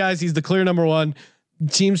one of those guys. He's the clear number 1.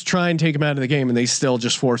 Teams try and take him out of the game, and they still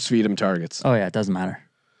just force feed him targets. Oh yeah, it doesn't matter.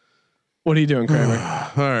 What are you doing, Kramer?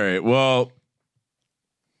 All right. Well,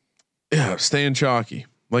 staying chalky.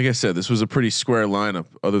 Like I said, this was a pretty square lineup,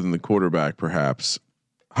 other than the quarterback, perhaps.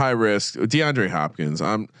 High risk. DeAndre Hopkins.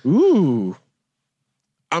 I'm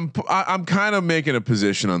kind of making a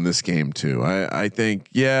position on this game too. I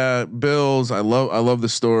think, Bills. I love the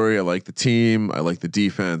story. I like the team. I like the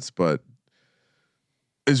defense. But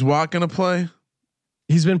is Watt going to play?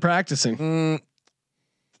 He's been practicing.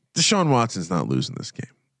 Deshaun Watson's not losing this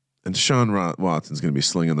game, and Deshaun Watson's going to be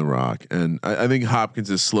slinging the rock. And I think Hopkins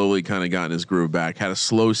has slowly kind of gotten his groove back. Had a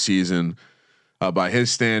slow season by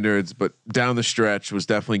his standards, but down the stretch was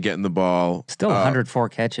definitely getting the ball. Still 104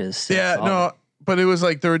 catches. But it was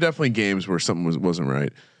like there were definitely games where something wasn't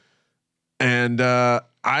right. And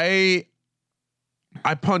I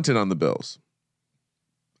punted on the Bills.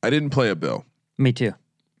 I didn't play a Bill. Me too.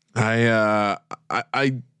 I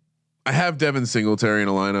have Devin Singletary in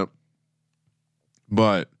a lineup,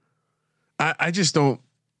 but I just don't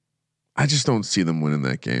see them winning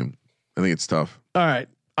that game. I think it's tough. All right.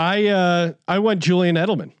 I went Julian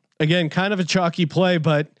Edelman. Again, kind of a chalky play,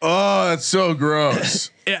 but that's so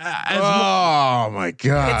gross. Oh my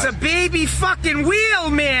God. It's a baby fucking wheel,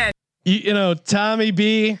 man. You know, Tommy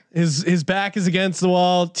B, his back is against the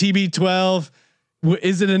wall. TB12.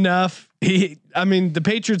 Is it enough? The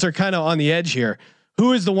Patriots are kind of on the edge here.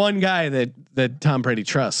 who is the one guy that Tom Brady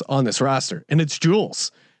trusts on this roster, and it's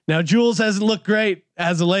Jules. Now Jules hasn't looked great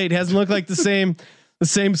as of late. Hasn't looked like the same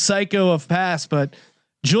psycho of past, but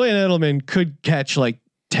Julian Edelman could catch like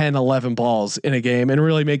 10, 11 balls in a game and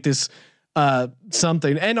really make this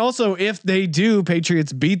something. And also, if they do,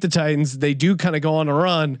 Patriots beat the Titans, they do kind of go on a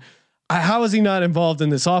run. How is he not involved in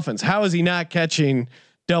this offense? How is he not catching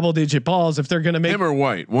double-digit balls if they're going to make him or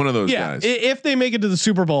White, one of those guys? If they make it to the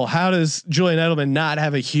Super Bowl, how does Julian Edelman not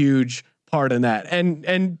have a huge part in that?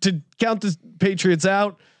 And to count the Patriots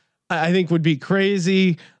out, I think would be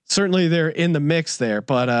crazy. Certainly they're in the mix there,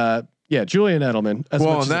 but yeah, Julian Edelman.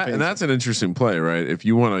 And that's an interesting play, right? If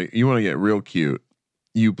you want to get real cute,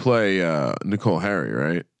 you play Nicole Harry,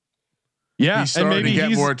 right? Yeah, he's starting to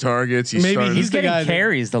get more targets. He's getting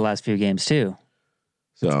carries the last few games too.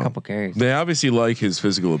 So a couple carries. They obviously like his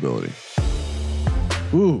physical ability.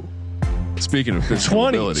 Ooh, speaking of physical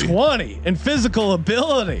ability, 20 and physical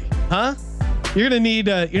ability, huh? You're gonna need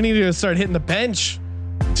to start hitting the bench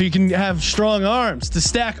so you can have strong arms to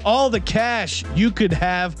stack all the cash you could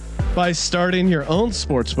have by starting your own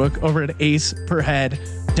sportsbook over at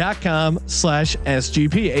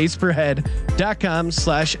aceperhead.com/SGP.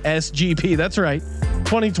 aceperhead.com/SGP. That's right.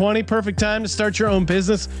 2020, perfect time to start your own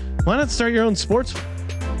business. Why not start your own sports?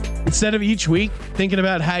 Instead of each week thinking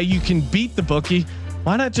about how you can beat the bookie,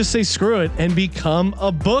 why not just say screw it and become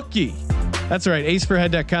a bookie? That's right.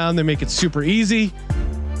 aceperhead.com. They make it super easy.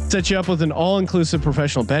 Set you up with an all-inclusive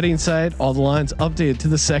professional betting site. All the lines updated to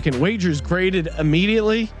the second. Wagers graded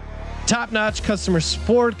immediately. Top-notch customer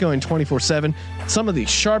support going 24/7. Some of the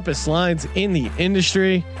sharpest lines in the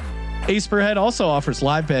industry. Ace Per Head also offers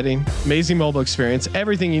live betting, amazing mobile experience,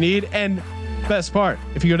 everything you need. And best part,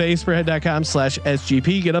 if you go to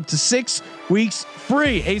aceperhead.com/SGP, get up to 6 weeks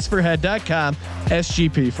free.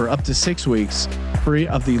 aceperhead.com/SGP for up to 6 weeks free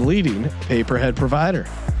of the leading pay-per-head provider.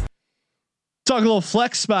 Talk a little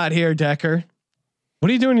flex spot here, Decker. What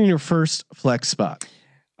are you doing in your first flex spot?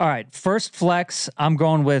 All right, first flex, I'm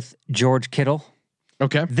going with George Kittle.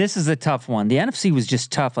 Okay. This is a tough one. The NFC was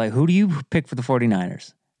just tough. Like, who do you pick for the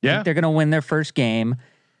 49ers? Yeah. I think they're going to win their first game.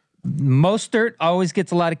 Mostert always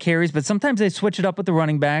gets a lot of carries, but sometimes they switch it up with the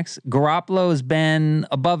running backs. Garoppolo has been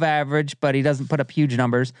above average, but he doesn't put up huge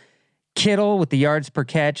numbers. Kittle with the yards per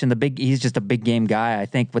catch and he's just a big game guy. I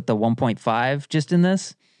think with the 1.5 just in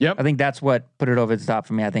this. Yep. I think that's what put it over the top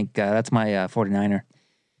for me. I think that's my 49er.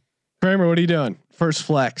 Kramer, what are you doing? First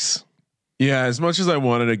flex. Yeah, as much as I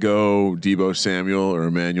wanted to go Deebo Samuel or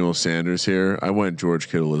Emmanuel Sanders here, I went George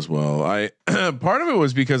Kittle as well. Part of it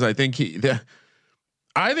was because I think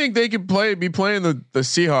I think they could be playing the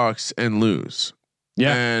Seahawks and lose.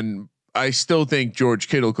 Yeah. And I still think George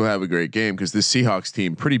Kittle could have a great game because this Seahawks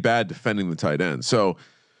team pretty bad defending the tight end. So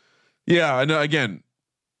yeah, I know again,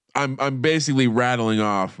 I'm basically rattling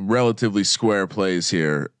off relatively square plays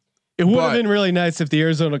here. It would have been really nice if the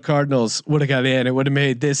Arizona Cardinals would have got in. It would have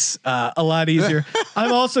made this a lot easier.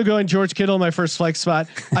 I'm also going George Kittle in my first flex spot.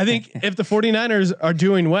 I think if the 49ers are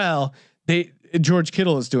doing well, George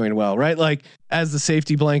Kittle is doing well, right? Like as the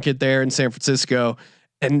safety blanket there in San Francisco,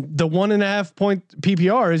 and the 1.5 point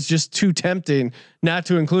PPR is just too tempting not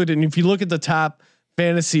to include it. And if you look at the top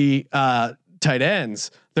fantasy tight ends,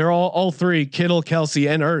 they're all three, Kittle, Kelsey,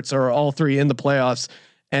 and Ertz are all three in the playoffs.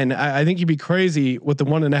 And I think you'd be crazy with the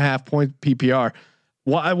 1.5 point PPR.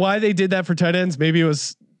 Why they did that for tight ends? Maybe it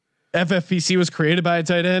was FFPC was created by a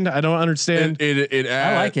tight end. I don't understand.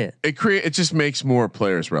 I like it. It just makes more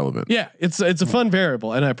players relevant. Yeah, it's a fun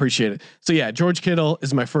variable, and I appreciate it. So yeah, George Kittle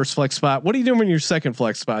is my first flex spot. What are you doing in your second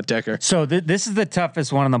flex spot, Decker? So this is the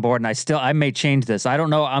toughest one on the board, and I may change this. I don't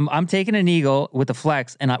know. I'm taking an Eagle with the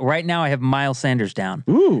flex, and right now I have Miles Sanders down.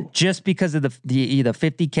 Ooh, just because of the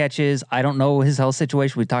 50 catches. I don't know his health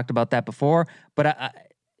situation. We talked about that before, but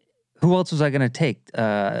who else was I going to take?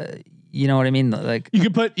 You know what I mean? Like you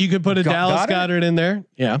could put a Dallas Goedert in there.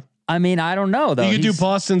 Yeah. I mean, I don't know though. You could do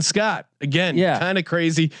Boston Scott again. Yeah. Kind of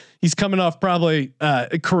crazy. He's coming off probably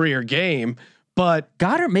a career game, but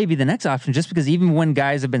Goddard may be the next option just because even when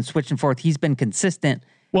guys have been switching forth, he's been consistent.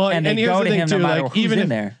 Well, and they go to him no matter who's in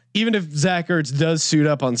there. Even if Zach Ertz does suit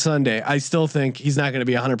up on Sunday, I still think he's not going to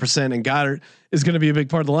be 100%, and Goddard is going to be a big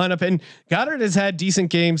part of the lineup. And Goddard has had decent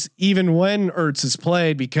games even when Ertz has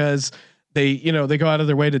played because they go out of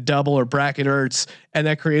their way to double or bracket Ertz, and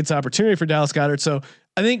that creates opportunity for Dallas Goedert. So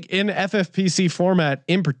I think in FFPC format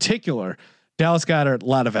in particular, Dallas Goedert, a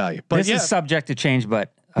lot of value. But this is subject to change,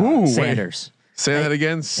 but Sanders. Say that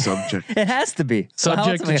again. Subject. It has to be.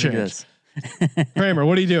 Subject to change. Kramer,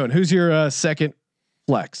 what are you doing? Who's your second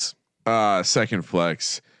flex? Second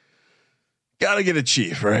flex. Got to get a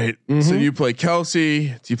Chief, right? Mm-hmm. So you play Kelsey.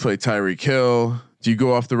 Do you play Tyreek Hill? Do you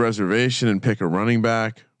go off the reservation and pick a running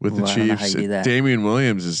back with the I don't know how Chiefs? you do that. Damian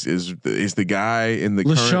Williams is the guy in the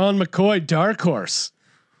LaShawn McCoy, dark horse.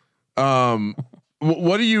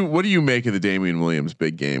 What do you make of the Damian Williams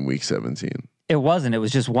big game week 17? It wasn't. It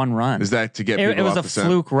was just one run. Is that to get It people was off a the scent?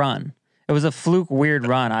 fluke run. It was a fluke weird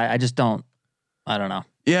run. I just don't. I don't know.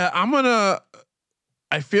 Yeah,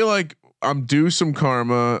 I feel like I'm due some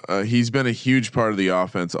karma. He's been a huge part of the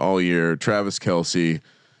offense all year. Travis Kelce.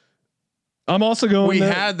 I'm also going. We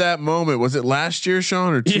had that moment. Was it last year,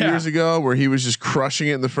 Sean, or 2 Yeah. years ago, where he was just crushing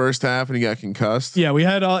it in the first half and he got concussed? Yeah, we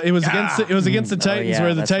had all. It was against the Titans, yeah,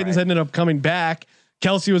 where the that's Titans right. ended up coming back.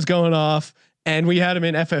 Kelsey was going off, and we had him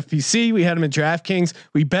in FFPC. We had him in DraftKings.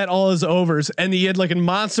 We bet all his overs, and he had like a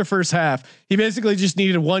monster first half. He basically just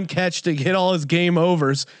needed one catch to hit all his game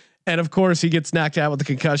overs, and of course he gets knocked out with the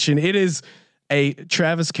concussion. It is a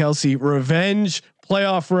Travis Kelce revenge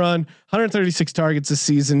playoff run. 136 targets this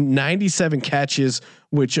season, 97 catches,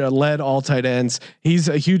 which led all tight ends. He's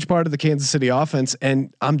a huge part of the Kansas City offense,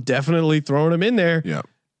 and I'm definitely throwing him in there. Yeah.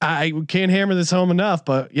 I can't hammer this home enough,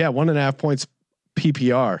 but yeah, 1.5 points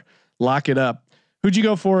PPR. Lock it up. Who'd you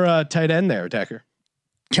go for tight end there, Decker?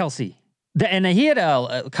 Kelsey. And he had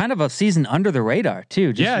a kind of a season under the radar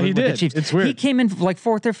too. Just Yeah, he with the did. Chiefs. It's weird. He came in like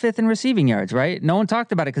 4th or 5th in receiving yards, right? No one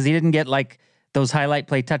talked about it because he didn't get like those highlight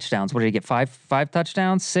play touchdowns. What did he get? Five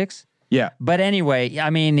touchdowns, 6? Yeah. But anyway, I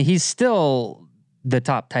mean, he's still the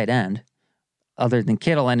top tight end, other than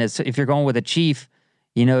Kittle. And if you're going with a Chief,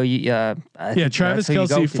 you know, I think Travis that's who you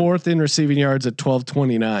go Kelce to. 4th in receiving yards at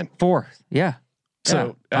 1229. 4th, yeah.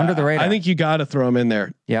 So under the radar. I think you got to throw him in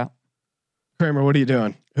there. Yeah. Kramer, what are you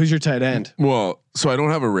doing? Who's your tight end? Well, so I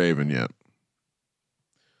don't have a Raven yet.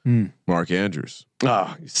 Mark Andrews.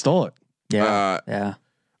 Oh, you stole it. Yeah. Yeah.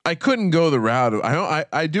 I couldn't go the route of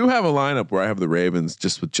I do have a lineup where I have the Ravens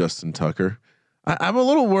just with Justin Tucker. I'm a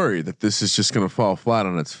little worried that this is just going to fall flat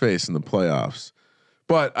on its face in the playoffs.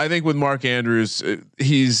 But I think with Mark Andrews,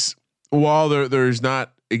 he's while there's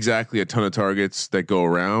not exactly a ton of targets that go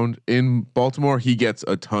around in Baltimore, he gets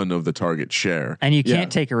a ton of the target share. And you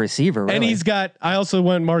can't take a receiver. Really. And he's got. I also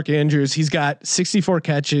went Mark Andrews. He's got 64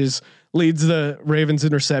 catches, leads the Ravens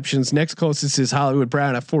interceptions. Next closest is Hollywood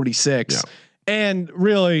Brown at 46. Yeah. And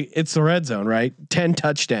really, it's the red zone, right? 10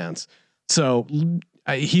 touchdowns. So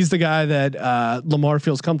he's the guy that Lamar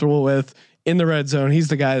feels comfortable with in the red zone. He's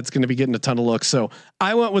the guy that's going to be getting a ton of looks. So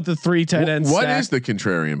I went with the 3 tight ends. What is the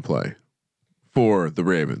contrarian play for the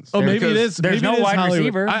Ravens? Oh, maybe it is. There's maybe no it is wide Hollywood.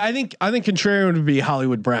 receiver. I think contrarian would be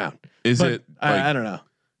Hollywood Brown. Is But it? Like I don't know.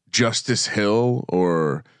 Justice Hill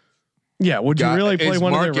or Yeah, would you really play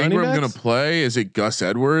one Mark of their running Ingram backs? going to play? Is it Gus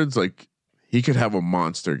Edwards? Like he could have a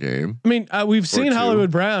monster game. I mean, we've seen two.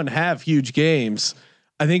 Hollywood Brown have huge games.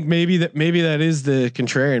 I think maybe that is the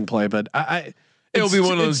contrarian play, but It'll be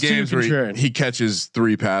one of those it's too games where contrarian. he catches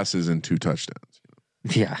 3 passes and 2 touchdowns.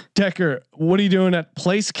 Yeah. Decker, what are you doing at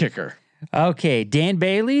place kicker? Okay. Dan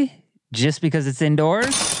Bailey, just because it's indoors.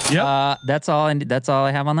 Yep. That's all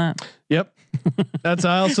I have on that. Yep. That's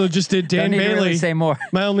I also just did Dan Don't need to Bailey. really say more.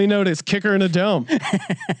 My only note is kicker in a dome.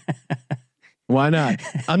 Why not?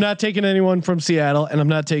 I'm not taking anyone from Seattle, and I'm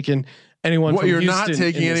not taking anyone. What, from you're Houston not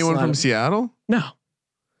taking in this anyone from lineup. Seattle? No.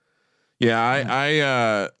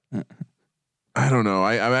 Yeah, I don't know.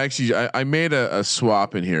 I made a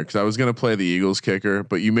swap in here because I was going to play the Eagles kicker,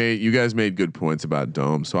 but you guys made good points about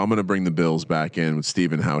dome, so I'm going to bring the Bills back in with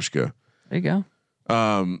Steven Hauschka. There you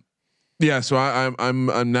go. Yeah, so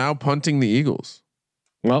I'm now punting the Eagles.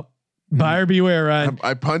 Well, buyer beware, Ryan.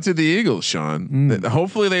 I punted the Eagles, Sean.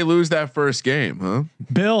 Hopefully they lose that first game, huh?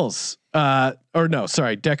 Bills. Or no,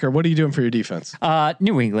 sorry, Decker. What are you doing for your defense?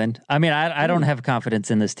 New England. I mean, I don't have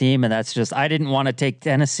confidence in this team, and that's just I didn't want to take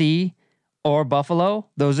Tennessee or Buffalo.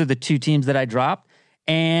 Those are the 2 teams that I dropped,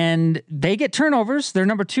 and they get turnovers. They're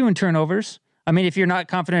number 2 in turnovers. I mean, if you're not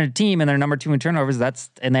confident in a team and they're number 2 in turnovers,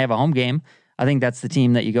 and they have a home game, I think that's the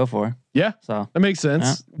team that you go for. Yeah, So that makes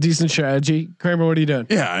sense. Decent strategy. Kramer, what are you doing?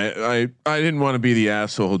 Yeah, I didn't want to be the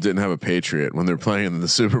asshole who didn't have a Patriot when they're playing in the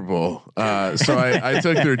Super Bowl. So I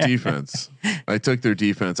took their defense. I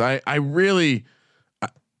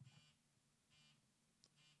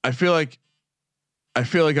feel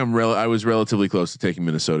like I was relatively close to taking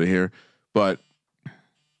Minnesota here, but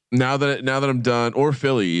now that I'm done, or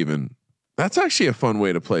Philly even, that's actually a fun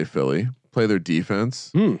way to play Philly. Play their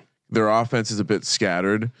defense. Their offense is a bit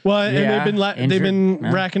scattered. Well, and they've been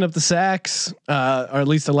Yeah. racking up the sacks, or at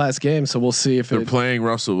least the last game. So we'll see if They're playing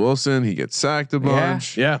Russell Wilson. He gets sacked a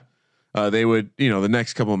bunch. Yeah. They would, the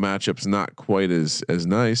next couple of matchups not quite as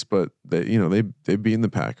nice, but they've beaten the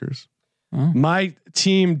Packers. My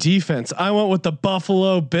team defense. I went with the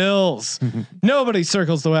Buffalo Bills. Nobody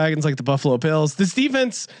circles the wagons like the Buffalo Bills. This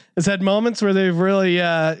defense has had moments where they've really,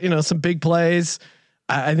 some big plays.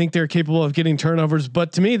 I think they're capable of getting turnovers,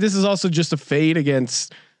 but to me, this is also just a fade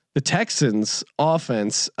against the Texans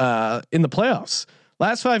offense in the playoffs.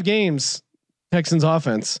 Last 5 games, Texans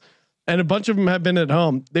offense, and a bunch of them have been at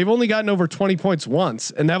home. They've only gotten over 20 points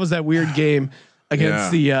once, and that was that weird game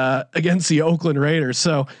against the Oakland Raiders.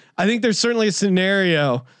 So I think there's certainly a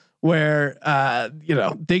scenario where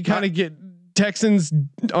they kind of get Texans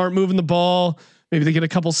aren't moving the ball. Maybe they get a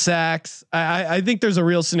couple sacks. I think there's a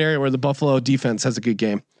real scenario where the Buffalo defense has a good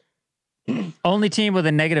game. Only team with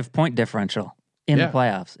a negative point differential in the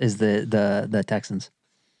playoffs is the Texans.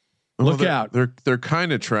 Look out. They're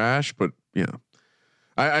kind of trash, but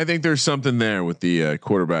I think there's something there with the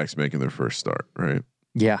quarterbacks making their first start, right?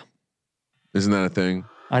 Yeah. Isn't that a thing?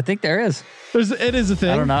 I think there is. It is a thing.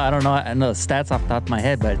 I don't know. I know the stats off the top of my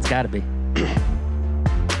head, but it's got to be.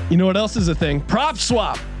 You know what else is a thing? Prop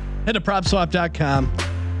Swap. Head to PropSwap.com.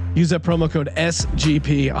 Use that promo code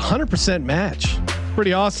SGP. 100% match.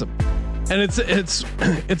 Pretty awesome. And it's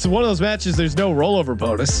one of those matches. There's no rollover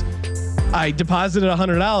bonus. I deposited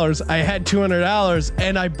 $100. I had $200,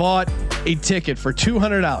 and I bought a ticket for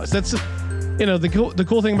 $200. That's the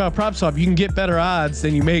cool thing about PropSwap. You can get better odds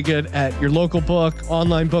than you may get at your local book,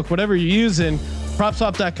 online book, whatever you're using.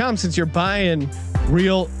 PropSwap.com. Since you're buying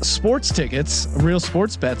real sports tickets, real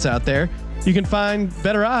sports bets out there, you can find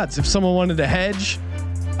better odds. If someone wanted to hedge,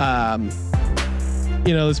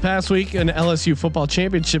 this past week, an LSU football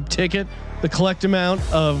championship ticket, the collect amount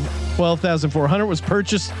of $12,400 was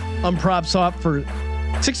purchased on PropSwap for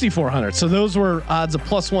 $6,400. So those were odds of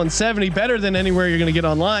plus 170, better than anywhere you're going to get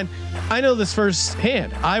online. I know this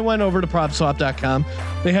firsthand. I went over to PropSwap.com.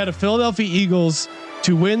 They had a Philadelphia Eagles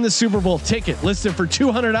to win the Super Bowl ticket listed for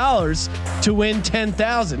 $200 to win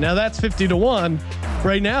 $10,000. Now that's 50 to 1.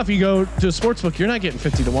 Right now, if you go to a sports book, you're not getting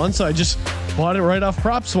 50 to 1. So I just bought it right off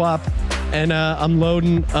PropSwap, and I'm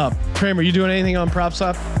loading up. Kramer, you doing anything on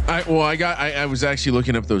PropSwap? I was actually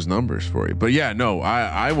looking up those numbers for you, but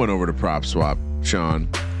I went over to PropSwap, Sean,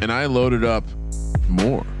 and I loaded up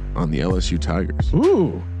more on the LSU Tigers.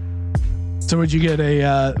 Ooh. So would you get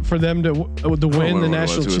for them to win the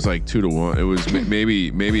national? It was like 2 to 1. It was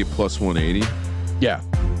maybe plus 180. Yeah.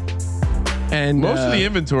 And most of the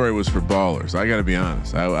inventory was for ballers. I got to be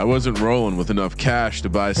honest. I wasn't rolling with enough cash to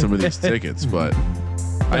buy some of these tickets, but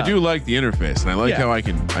I do like the interface, and I like how I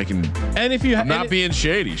can. And if I'm not being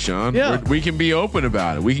shady, Sean, we can be open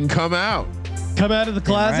about it. We can come out of the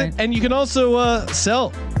closet, and you can also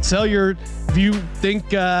sell your. If you think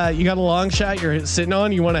you got a long shot you're sitting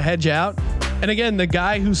on, you want to hedge out. And again, the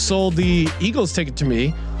guy who sold the Eagles ticket to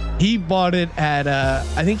me, he bought it at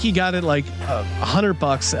I think he got it like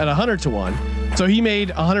 $100 at 100 to 1. So he made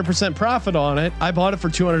 100% profit on it. I bought it for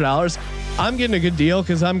 $200. I'm getting a good deal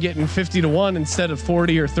because I'm getting 50 to 1 instead of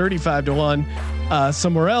 40 or 35 to 1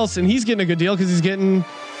 somewhere else, and he's getting a good deal because he's getting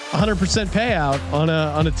 100% payout on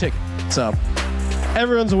a ticket. So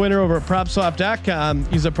everyone's a winner over at PropSwap.com.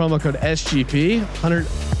 Use the promo code SGP.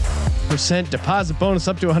 100% deposit bonus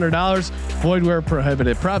up to $100. Void where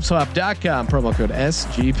prohibited. PropSwap.com. Promo code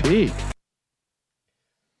SGP.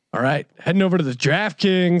 All right, heading over to the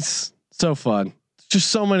DraftKings. So fun. Just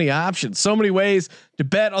so many options, so many ways to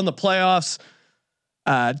bet on the playoffs.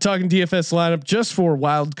 Talking DFS lineup just for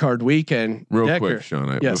wild card weekend. Real quick,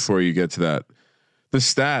 Sean, before you get to that, the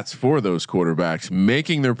stats for those quarterbacks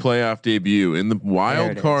making their playoff debut in the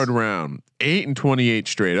wild card round: 8-28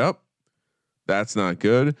 straight up. That's not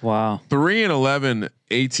good. Wow. 3-11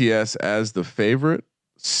 ATS as the favorite.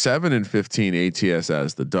 7-15 ATS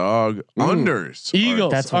as the dog. Unders.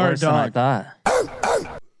 Eagles. That's worse than I thought.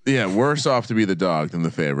 Yeah, worse off to be the dog than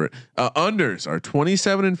the favorite. Unders are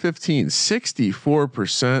 27-15,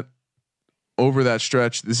 64% over that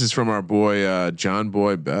stretch. This is from our boy John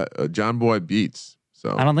Boy Beats.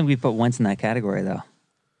 So I don't think we put Wentz in that category though.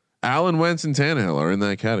 Allen Wentz and Tannehill are in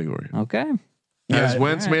that category. Okay. Has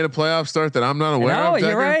Wentz made a playoff start that I'm not aware of? No,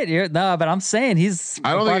 you're right. But I'm saying he's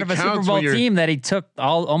part of a Super Bowl team that he took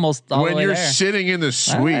almost all the way there. When you're sitting in the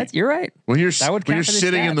suite, you're right. When you're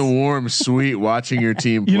sitting in the warm suite watching your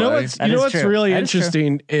team play. You know what's really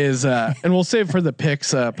interesting is, and we'll save for the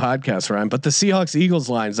picks podcast, Ryan. But the Seahawks Eagles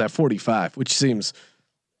line is at 45, which seems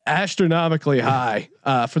astronomically high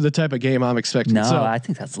for the type of game I'm expecting. No, I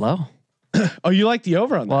think that's low. Oh, you like the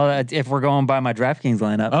over on that? Well, if we're going by my DraftKings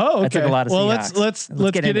lineup, oh, okay. I took a lot of Seahawks.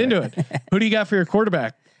 Let's get into it. Who do you got for your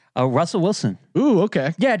quarterback? Russell Wilson. Ooh,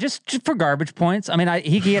 okay. Yeah, just for garbage points. I mean,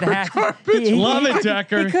 he could get a hack. Love it,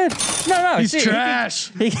 Decker. He could. No, he's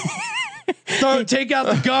trash. Take out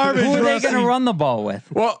the garbage. Who are they Rusty. going to run the ball with?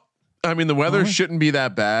 Well, I mean, the weather shouldn't be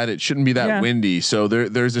that bad. It shouldn't be that windy. So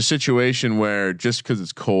there's a situation where just because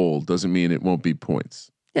it's cold doesn't mean it won't be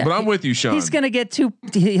points. Yeah, but I'm with you, Sean. He's going to get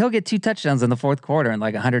he'll get 2 touchdowns in the fourth quarter and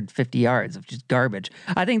like 150 yards of just garbage.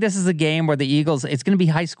 I think this is a game where the Eagles, it's going to be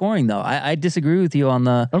high scoring though. I disagree with you on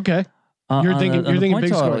the. Okay. You're thinking point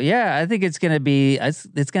big total. score. Yeah, I think it's going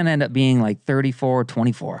to end up being like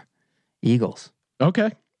 34-24 Eagles.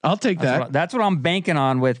 Okay. I'll take that. That's what I'm banking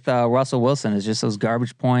on with Russell Wilson is just those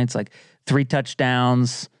garbage points, like 3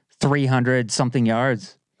 touchdowns, 300 something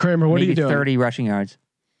yards. Kramer, what maybe are you doing? 30 rushing yards.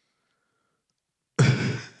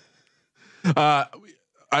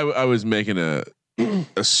 I was making a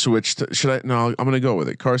switch to, should I? No, I'm going to go with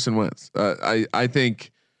it. Carson Wentz. I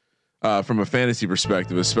think from a fantasy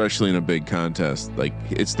perspective, especially in a big contest, like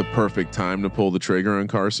it's the perfect time to pull the trigger on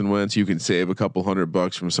Carson Wentz. You can save a couple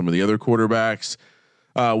 $100 from some of the other quarterbacks.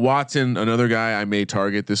 Watson, another guy I may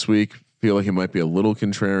target this week. Feel like he might be a little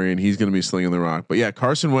contrarian. He's going to be slinging the rock, but yeah,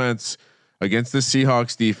 Carson Wentz against the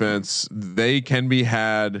Seahawks defense, they can be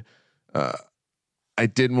had. I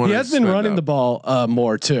didn't want. He has been running the ball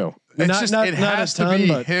more too. It has to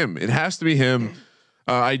be him. It has to be him.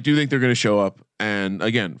 I do think they're going to show up. And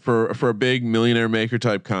again, for a big millionaire maker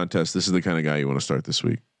type contest, this is the kind of guy you want to start this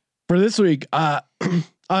week. For this week,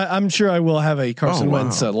 I'm sure I will have a Carson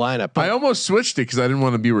Wentz lineup. I almost switched it because I didn't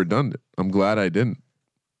want to be redundant. I'm glad I didn't.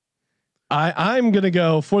 I'm going to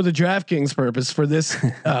go for the DraftKings purpose for this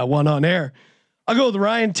one on air. I'll go with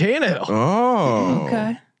Ryan Tannehill. Oh,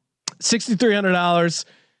 okay. $6,300.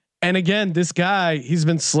 And again, this guy, he's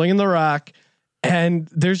been slinging the rock. And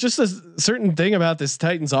there's just a certain thing about this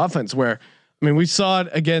Titans offense where, I mean, we saw it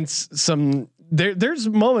against some, there's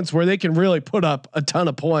moments where they can really put up a ton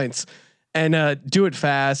of points and do it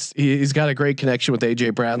fast. He's got a great connection with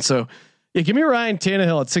AJ Brown. So yeah, give me Ryan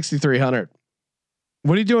Tannehill at 6,300.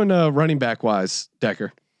 What are you doing running back wise,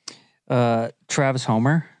 Decker? Travis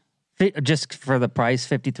Homer, just for the price,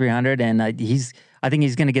 5,300. And I think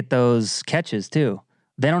he's going to get those catches too.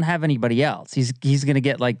 They don't have anybody else. He's going to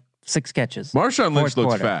get like 6 catches. Marshawn Lynch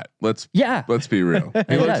looks fat. Let's be real.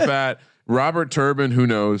 He looks fat. Robert Turbin, who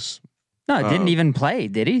knows? No, didn't even play,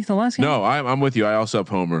 did he? The last game? No, I'm with you. I also have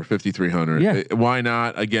Homer, 5,300. Yeah. Why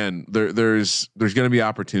not? Again, there's going to be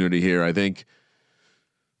opportunity here. I think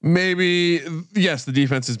maybe yes, the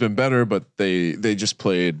defense has been better, but they just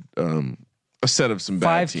played a set of some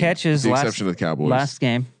bad 5 teams, catches, with the exception of the Cowboys last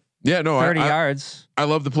game. Yeah, no, 30 yards. I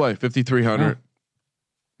love the play, 5,300.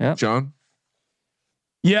 Yeah, John.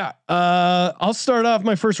 Yeah, I'll start off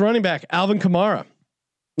my first running back, Alvin Kamara.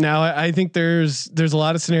 Now I think there's a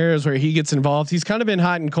lot of scenarios where he gets involved. He's kind of been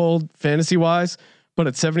hot and cold fantasy wise, but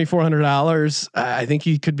at $7,400, I think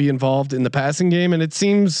he could be involved in the passing game. And it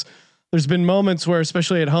seems there's been moments where,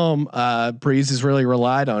 especially at home, Breeze has really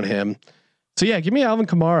relied on him. So yeah, give me Alvin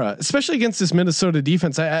Kamara, especially against this Minnesota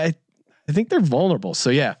defense. I think they're vulnerable. So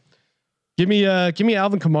yeah, give me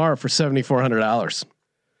Alvin Kamara for $7,400.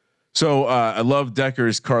 So I love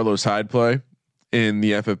Decker's Carlos Hyde play in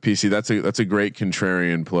the FFPC. That's a great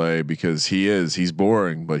contrarian play because he's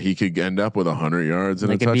boring, but he could end up with 100 yards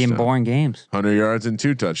and a touchdown. They could be in boring games. 100 yards and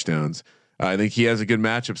 2 touchdowns. I think he has a good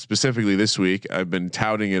matchup specifically this week. I've been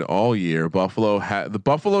touting it all year.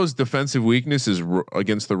 Buffalo's defensive weakness is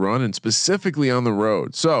against the run and specifically on the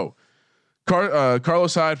road. So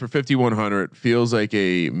Carlos Hyde for 5,100 feels like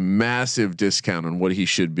a massive discount on what he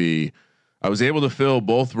should be. I was able to fill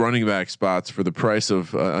both running back spots for the price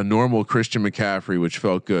of a normal Christian McCaffrey, which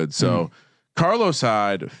felt good. So Carlos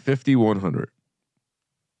Hyde, 5,100.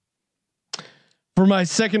 For my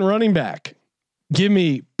second running back, give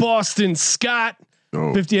me Boston Scott,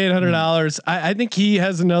 $5,800. I think he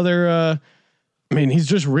has another. I mean, he's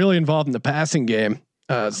just really involved in the passing game.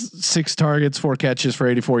 6 targets, 4 catches for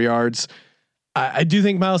 84 yards. I do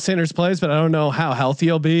think Miles Sanders plays, but I don't know how healthy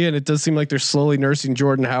he'll be. And it does seem like they're slowly nursing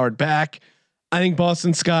Jordan Howard back. I think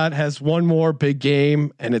Boston Scott has one more big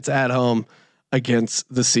game, and it's at home against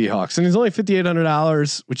the Seahawks. And he's only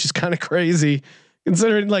 $5,800, which is kind of crazy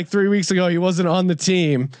considering like 3 weeks ago he wasn't on the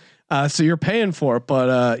team. So you're paying for it,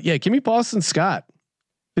 but yeah, give me Boston Scott,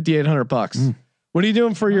 $5,800. What are you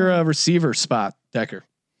doing for your receiver spot, Decker?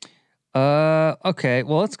 Okay.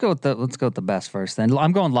 Well, let's go with the best first. Then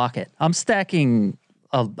I'm going Lockett. I'm stacking.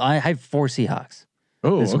 I have 4 Seahawks.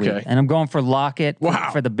 Oh, okay. Week, and I'm going for Lockett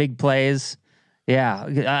for the big plays. Yeah,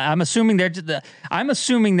 I'm assuming they're just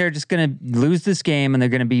going to lose this game and they're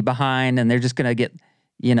going to be behind and they're just going to get,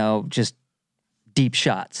 just deep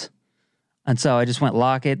shots. And so I just went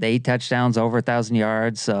Lockett, the 8 touchdowns, over 1,000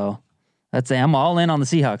 yards. So I'm all in on the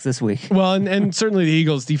Seahawks this week. Well, and certainly the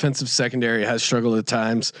Eagles' defensive secondary has struggled at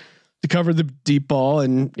times. to cover the deep ball.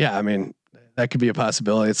 And yeah, I mean, that could be a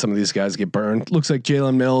possibility that some of these guys get burned. Looks like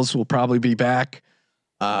Jalen Mills will probably be back.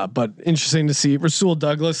 But interesting to see Rasul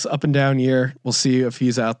Douglas up and down year. We'll see if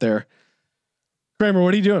he's out there. Kramer,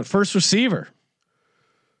 what are you doing? First receiver.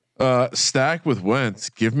 Stack with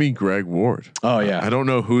Wentz. Give me Greg Ward. Oh yeah. I don't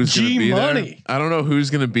know who's going to be money. there. I don't know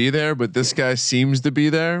who's going to be there, but this guy seems to be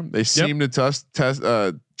there. They seem to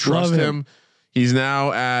trust him. He's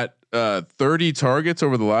now at 30 targets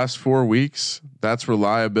over the last 4 weeks. That's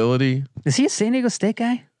reliability. Is he a San Diego State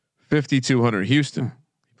guy? 5,200. Houston.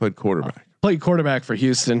 He played quarterback. Played quarterback for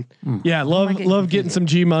Houston. Yeah, love getting some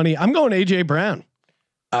G money. I'm going AJ Brown.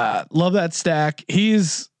 Love that stack.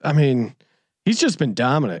 He's just been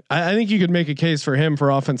dominant. I think you could make a case for him for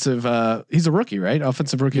offensive. He's a rookie, right?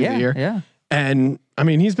 Offensive rookie of the year. Yeah. And I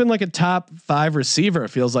mean, he's been like a top 5 receiver. It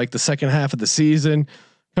feels like the second half of the season,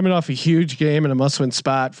 coming off a huge game in a must-win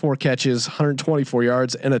spot, 4 catches, 124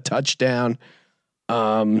 yards, and a touchdown.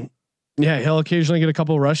 Yeah, he'll occasionally get a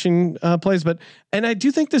couple of rushing plays, and I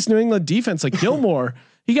do think this New England defense, like Gilmore,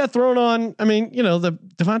 he got thrown on. I mean, the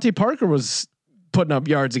Devontae Parker was putting up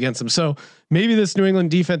yards against him. So maybe this New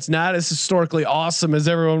England defense not as historically awesome as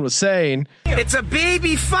everyone was saying. It's a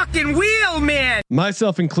baby fucking wheel, man.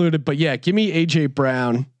 Myself included, but yeah, give me AJ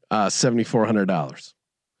Brown, $7,400.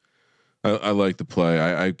 I like the play.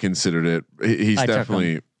 I considered it. He's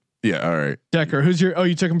definitely, yeah. All right. Decker,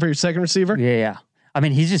 you took him for your second receiver? Yeah. I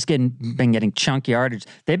mean, he's just been getting chunky yardage.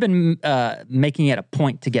 They've been making it a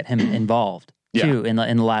point to get him involved too in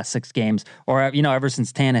the last 6 games, or ever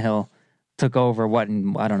since Tannehill took over.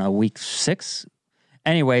 Week 6.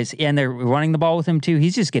 Anyways, and they're running the ball with him too.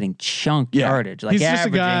 He's just getting chunk yardage, like he's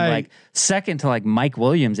averaging like second to like Mike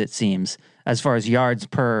Williams, it seems, as far as yards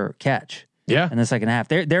per catch. Yeah, in the second half,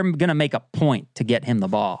 they're gonna make a point to get him the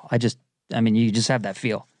ball. You just have that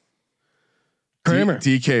feel. Kramer,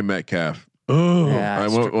 DK Metcalf. Oh, I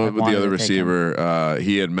went with the other receiver.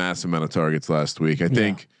 He had massive amount of targets last week. I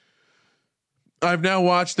think I've now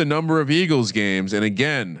watched a number of Eagles games, and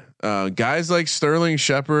again, guys like Sterling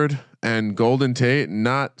Shepard and Golden Tate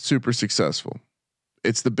not super successful.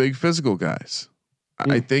 It's the big physical guys.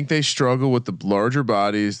 I think they struggle with the larger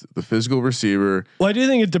bodies, the physical receiver. Well, I do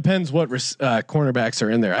think it depends what cornerbacks are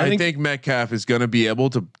in there. I think Metcalf is going to be able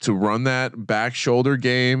to run that back shoulder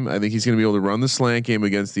game. I think he's going to be able to run the slant game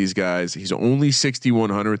against these guys. He's only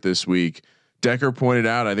 6,100 this week. Decker pointed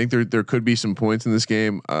out, I think there could be some points in this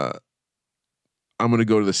game. I'm going to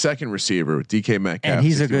go to the second receiver, DK Metcalf. And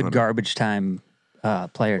he's a good garbage time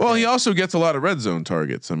player. Well, he also gets a lot of red zone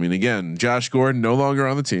targets. I mean, again, Josh Gordon no longer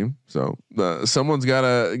on the team, so someone's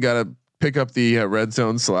gotta pick up the red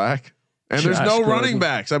zone slack. And there's no running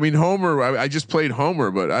backs. I mean, Homer. I just played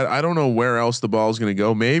Homer, but I don't know where else the ball is going to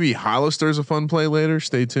go. Maybe Hollister's a fun play later.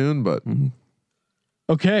 Stay tuned. But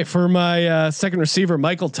okay, for my second receiver,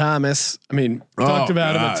 Michael Thomas. I mean, talked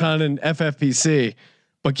about him a ton in FFPC.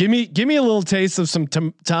 But give me a little taste of some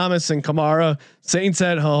Thomas and Kamara. Saints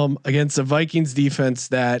at home against the Vikings defense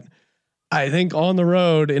that I think on the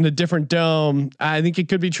road in a different dome, I think it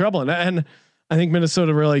could be trouble. And I think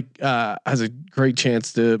Minnesota really has a great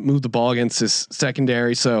chance to move the ball against this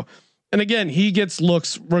secondary. So, and again, he gets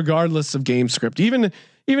looks regardless of game script. Even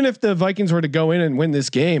if the Vikings were to go in and win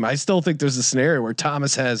this game, I still think there's a scenario where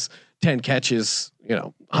Thomas has 10 catches,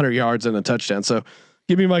 100 yards and a touchdown. So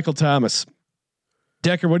give me Michael Thomas.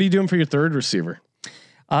 Decker, what are you doing for your third receiver?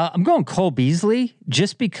 I'm going Cole Beasley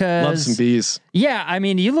just because. Love some bees. Yeah, I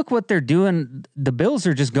mean, you look what they're doing. The Bills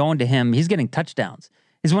are just going to him. He's getting touchdowns.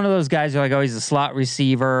 He's one of those guys who are like, oh, he's a slot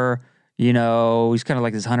receiver. He's kind of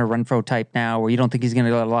like this Hunter Renfrow type now, where you don't think he's going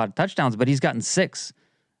to get a lot of touchdowns, but he's gotten 6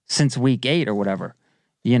 since week 8 or whatever.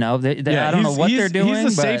 I don't know what they're doing.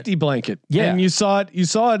 He's a safety blanket. Yeah, and you saw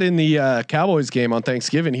it in the Cowboys game on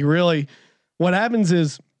Thanksgiving. What happens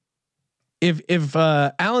is, if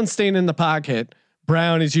Allen's staying in the pocket,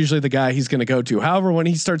 Brown is usually the guy he's going to go to. However, when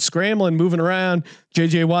he starts scrambling, moving around,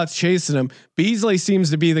 JJ Watt's chasing him. Beasley seems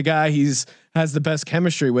to be the guy has the best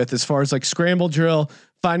chemistry with as far as like scramble drill,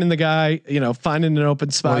 finding the guy, finding an open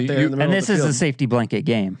spot there in the middle and this of the is field. a safety blanket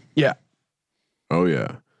game. Yeah. Oh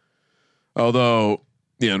yeah. Although,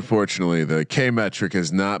 unfortunately, the K metric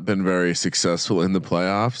has not been very successful in the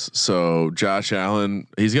playoffs. So Josh Allen,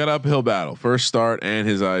 he's got an uphill battle. First start, and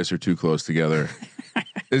his eyes are too close together.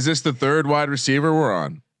 Is this the third wide receiver we're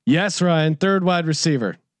on? Yes, Ryan, third wide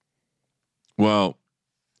receiver. Well,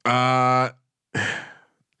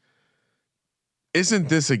 isn't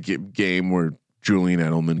this a game where Julian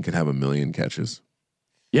Edelman could have 1 million catches?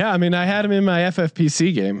 Yeah, I mean, I had him in my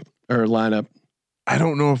FFPC game or lineup. I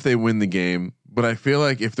don't know if they win the game, but I feel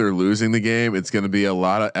like if they're losing the game, it's going to be a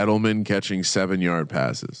lot of Edelman catching 7-yard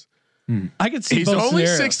passes. I could see he's both only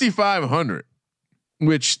scenarios. 6,500,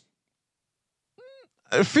 which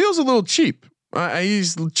it feels a little cheap.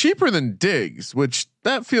 He's cheaper than Diggs, which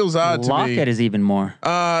that feels odd to me. Lockett is even more.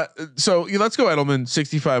 So let's go Edelman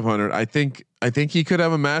 6,500. I think he could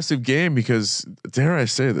have a massive game because, dare I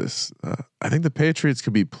say this, I think the Patriots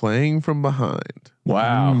could be playing from behind.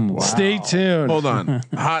 Wow. Stay tuned. Hold on.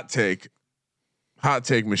 Hot take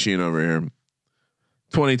machine over here.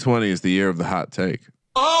 2020 is the year of the hot take.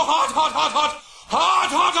 Oh, hot.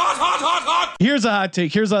 Here's a hot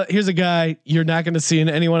take. Here's a guy you're not going to see in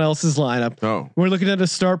anyone else's lineup. Oh, We're looking at a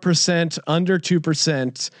start percent under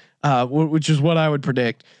 2%, which is what I would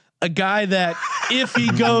predict. A guy that, if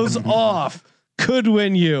he goes off, could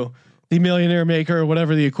win you the Millionaire Maker or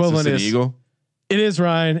whatever the equivalent is. is. Eagle? It is,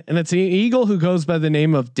 Ryan, and it's an Eagle who goes by the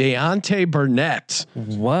name of Deontay Burnett.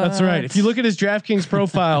 What? That's right. If you look at his DraftKings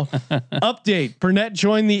profile, update: Burnett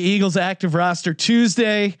joined the Eagles active roster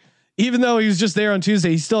Tuesday. Even though he was just there on Tuesday,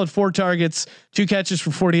 he still had 4 targets, 2 catches for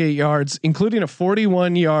 48 yards, including a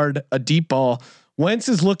 41-yard deep ball. Wentz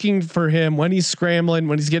is looking for him when he's scrambling,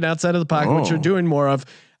 when he's getting outside of the pocket, which you're doing more of.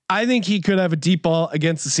 I think he could have a deep ball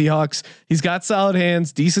against the Seahawks. He's got solid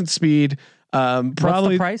hands, decent speed. Probably What's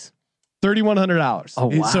the price? $3,100. Oh,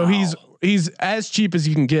 wow. So he's as cheap as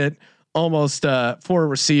you can get, almost for a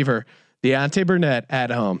receiver. Deontay Burnett at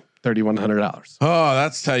home. $3,100. Oh,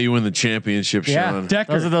 that's how you win the championship, Sean.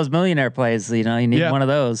 Decker. Those are those millionaire plays. You know, you need one of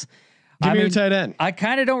those. Give me your tight end. I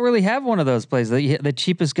kind of don't really have one of those plays. The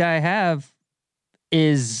cheapest guy I have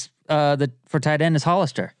is for tight end is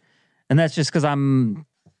Hollister, and that's just because I'm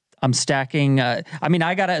stacking. I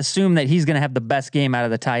got to assume that he's going to have the best game out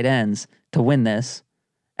of the tight ends to win this,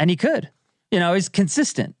 and he could. You know, he's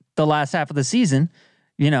consistent the last half of the season.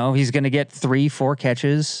 You know, he's going to get 3-4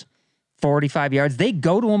 catches. 45 yards. They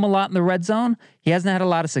go to him a lot in the red zone. He hasn't had a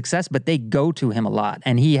lot of success, but they go to him a lot.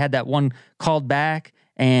 And he had that one called back,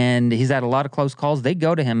 and he's had a lot of close calls. They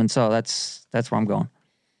go to him, and so that's where I'm going.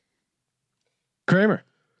 Kramer,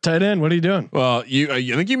 tight end. What are you doing? Well, I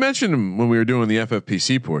think you mentioned him when we were doing the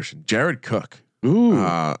FFPC portion. Jared Cook.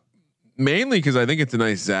 Ooh. Mainly because I think it's a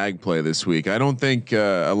nice zag play this week. I don't think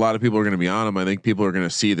a lot of people are going to be on him. I think people are going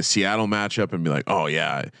to see the Seattle matchup and be like, "Oh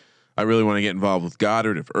yeah, I really want to get involved with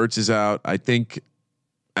Goddard if Ertz is out." I think,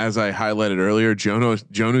 as I highlighted earlier,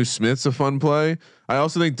 Jonnu Smith's a fun play. I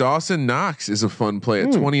also think Dawson Knox is a fun play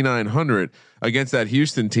at 2,900 against that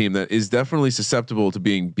Houston team that is definitely susceptible to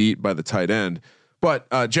being beat by the tight end. But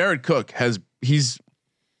Jared Cook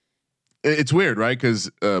it's weird, right?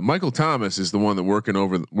 Because Michael Thomas is the one that working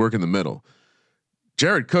the middle.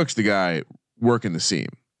 Jared Cook's the guy working the seam,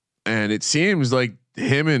 and it seems like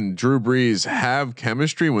him and Drew Brees have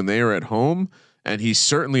chemistry when they are at home, and he's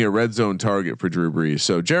certainly a red zone target for Drew Brees.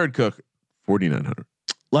 So Jared Cook, 4,900.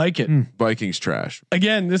 Like it. Vikings trash.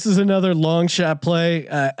 Again, this is another long shot play.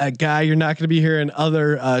 A guy you're not going to be hearing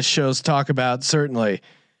other shows talk about. Certainly,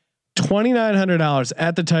 $2,900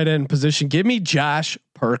 at the tight end position. Give me Josh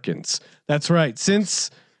Perkins. That's right. Since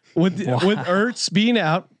with Ertz being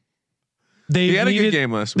out, he had a good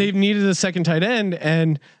game last week. They've needed a second tight end,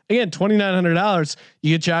 and again, $2,900.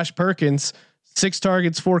 You get Josh Perkins, 6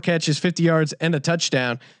 targets, 4 catches, 50 yards, and a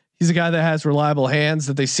touchdown. He's a guy that has reliable hands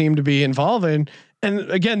that they seem to be involving.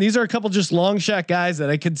 And again, these are a couple just long shot guys that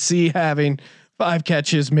I could see having 5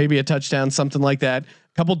 catches, maybe a touchdown, something like that. A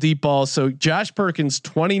couple deep balls. So Josh Perkins,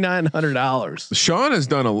 $2,900. Sean has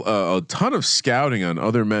done a ton of scouting on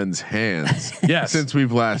other men's hands since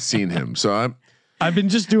we've last seen him. So I've been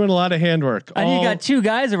just doing a lot of handwork. And you got 2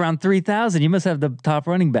 guys around 3,000. You must have the top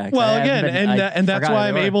running backs. Well, again, and that's why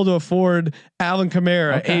I'm able to afford Alvin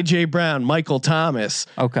Kamara, AJ Brown, Michael Thomas.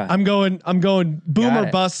 Okay, I'm going boom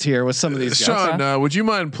or bust here with some of these guys. Sean, would you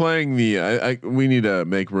mind playing the? We need to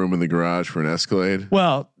make room in the garage for an Escalade.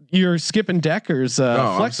 Well, you're skipping Decker's.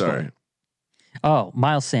 I'm sorry. Oh,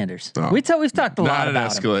 Miles Sanders. Oh. We've talked a lot about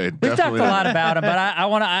Escalade. him. We've talked a lot about him, but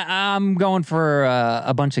I'm going for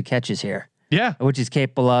a bunch of catches here. Yeah, which he's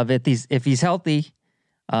capable of. If he's healthy,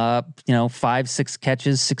 5-6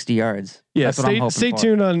 catches, 60 yards. Yeah, That's stay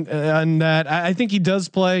tuned on that. I think he does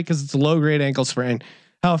play because it's a low grade ankle sprain.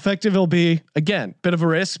 How effective he'll be, again, bit of a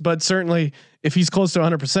risk, but certainly if he's close to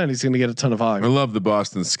 100%, he's going to get a ton of volume. I love the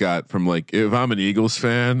Boston Scott from if I'm an Eagles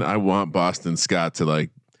fan, I want Boston Scott to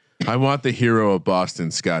I want the hero of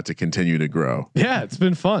Boston Scott to continue to grow. Yeah, it's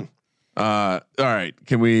been fun. All right,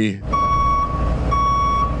 can we?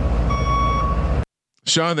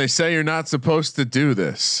 Sean, they say you're not supposed to do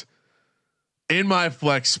this. in my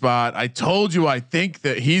flex spot. I told you I think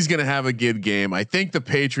that he's going to have a good game. I think the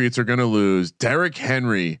Patriots are going to lose. Derrick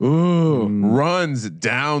Henry runs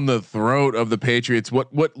down the throat of the Patriots.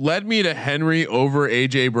 What led me to Henry over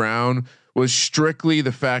AJ Brown was strictly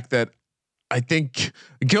the fact that I think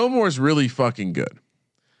Gilmore is really fucking good.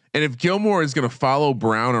 And if Gilmore is going to follow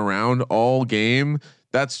Brown around all game,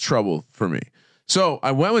 that's trouble for me. So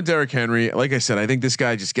I went with Derrick Henry. Like I said, I think this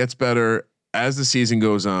guy just gets better as the season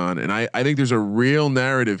goes on. And I think there's a real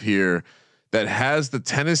narrative here that has the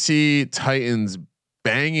Tennessee Titans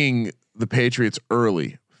banging the Patriots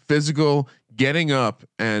early, physical, getting up,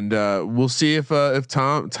 and we'll see if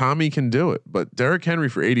Tommy can do it. But Derrick Henry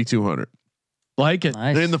for 8,200. Like it.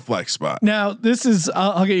 Nice. In the flex spot. Now this is,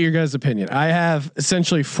 I'll get your guys' opinion. I have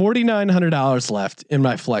essentially $4,900 left in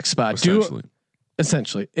my flex spot.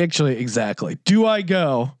 Exactly. Do I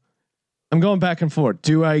go? I'm going back and forth.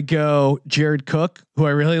 Do I go Jared Cook, who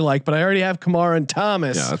I really like, but I already have Kamara and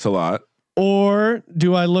Thomas? Yeah, that's a lot. Or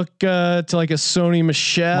do I look to like a Sony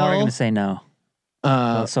Michel? I'm going to say no.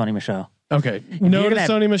 Sony Michel. Okay. No to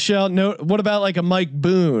Sony Michel. No. What about like a Mike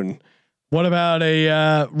Boone? What about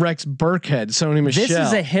a Rex Burkhead? Sony Michel. This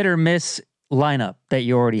is a hit or miss lineup that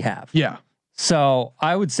you already have. Yeah. So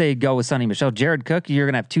I would say go with Sonny Michel. Jared Cook, you're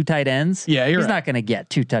going to have 2 tight ends. Yeah, he's not going to get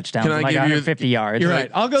 2 touchdowns, like 150 yards. You're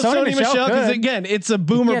right. I'll go Sony Michel because again, it's a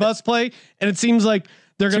boomer bust play, and it seems like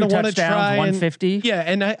they're going to want to try 150. Yeah,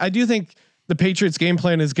 and I do think the Patriots' game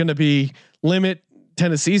plan is going to be limit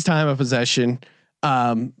Tennessee's time of possession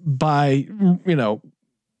by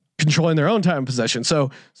controlling their own time of possession.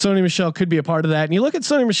 So Sony Michel could be a part of that. And you look at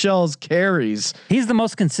Sony Michel's carries. He's the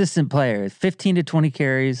most consistent player, 15 to 20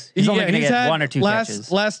 carries. He's only going to get 1 or 2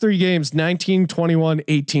 catches. Last 3 games, 19, 21,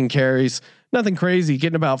 18 carries. Nothing crazy,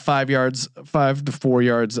 getting about 5 to 4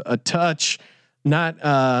 yards a touch. Not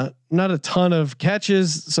a ton of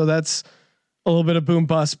catches. So that's a little bit of boom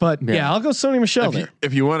bust, but yeah I'll go Sony Michel there.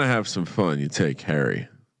 If you want to have some fun, you take Harry.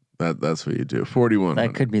 That's what you do. 41.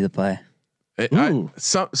 That could be the play.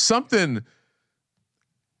 Something.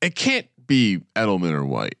 It can't be Edelman or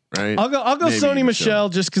White, right? I'll go Maybe Sony Michel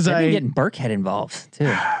just because I'm getting Burkhead involved too.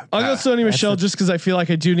 I'll go Sony Michel just because I feel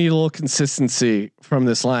like I do need a little consistency from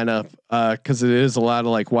this lineup because it is a lot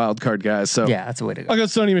of like wild card guys. So yeah, that's a way to go. I'll go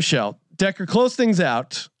Sony Michel. Decker, close things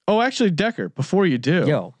out. Oh, actually, Decker, before you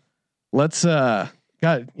do, let's got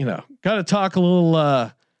to talk a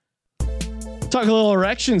little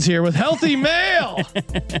erections here with Healthy Male.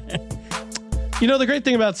 The great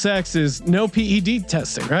thing about sex is no PED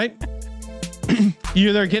testing, right? You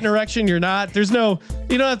either get an erection, you're not. You don't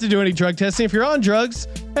have to do any drug testing. If you're on drugs,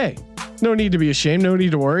 hey, no need to be ashamed, no need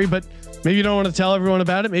to worry, but maybe you don't want to tell everyone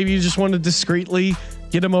about it. Maybe you just want to discreetly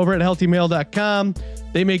get them over at healthymale.com.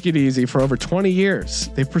 They make it easy. For over 20 years,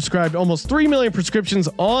 they've prescribed almost 3 million prescriptions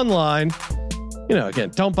online.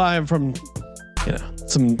 Again, don't buy them from,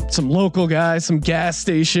 some local guy, some gas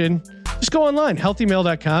station. Just go online,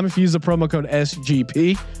 healthymale.com. If you use the promo code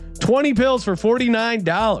SGP, 20 pills for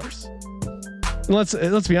 $49. And let's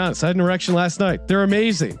be honest. I had an erection last night. They're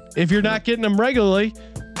amazing. If you're not getting them regularly,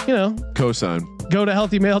 cosign. Go to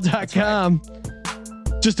healthymale.com.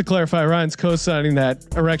 Just to clarify, Ryan's co-signing that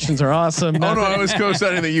erections are awesome. Oh no, I was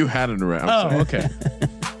co-signing that you had an erection. Oh, okay.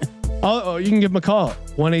 You can give them a call,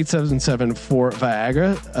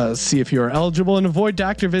 1-877-4-Viagra. See if you are eligible and avoid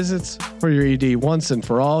doctor visits for your ED once and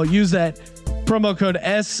for all. Use that promo code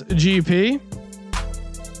SGP.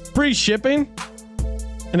 Free shipping.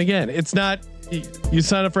 And again, it's not, you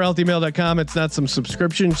sign up for healthymale.com. It's not some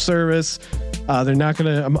subscription service. They're not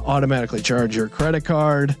going to automatically charge your credit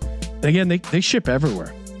card. And again, they ship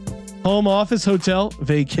everywhere. Home, office, hotel,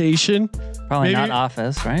 vacation. Probably not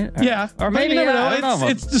office, right? Or maybe you never know.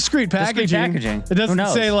 It's discreet packaging. It doesn't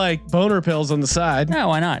say like boner pills on the side. No,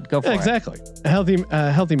 why not? Go for it. Exactly.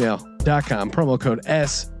 Healthymale.com, promo code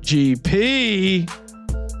SGP.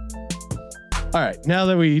 All right. Now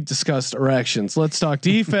that we discussed erections, let's talk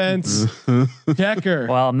defense. Decker.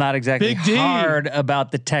 Well, I'm not exactly hard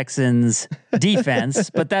about the Texans defense,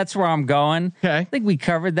 but that's where I'm going. Okay. I think we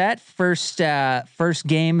covered that first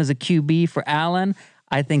game as a QB for Allen.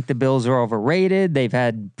 I think the Bills are overrated. They've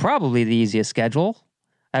had probably the easiest schedule.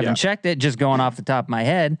 I haven't checked it, just going off the top of my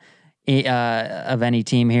head of any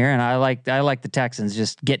team here. And I like the Texans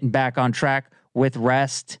just getting back on track with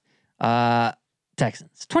rest.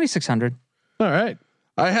 Texans 2,600. All right.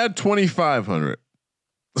 I had 2,500.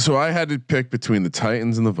 So I had to pick between the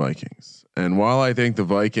Titans and the Vikings. And while I think the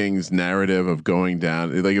Vikings narrative of going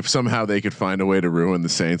down, like if somehow they could find a way to ruin the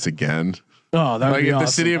Saints again, Oh, that would like be if awesome.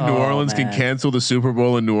 the city of New Orleans can cancel the Super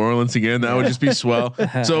Bowl in New Orleans again, that would just be swell.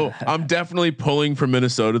 So I'm definitely pulling for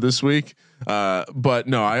Minnesota this week. But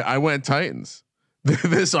no, I went Titans.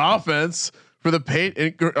 This offense for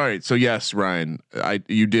the all right. So yes, Ryan,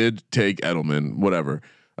 you did take Edelman, whatever.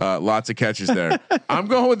 Lots of catches there. I'm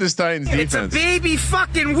going with this Titans defense. It's a baby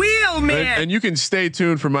fucking wheel, man. And you can stay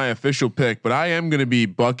tuned for my official pick, but I am going to be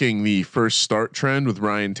bucking the first start trend with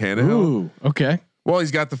Ryan Tannehill. Ooh, okay. Well,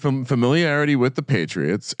 he's got the familiarity with the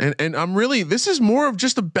Patriots, and I'm really, this is more of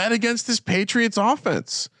just a bet against this Patriots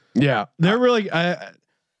offense. Yeah, they're really.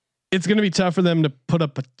 It's going to be tough for them to put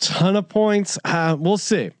up a ton of points. We'll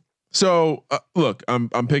see. So look,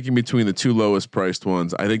 I'm picking between the two lowest priced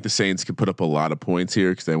ones. I think the Saints could put up a lot of points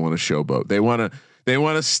here because they want to showboat. They want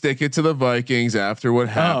to stick it to the Vikings after what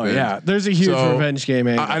happened. Oh yeah, there's a huge revenge game.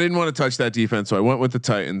 I didn't want to touch that defense, so I went with the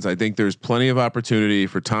Titans. I think there's plenty of opportunity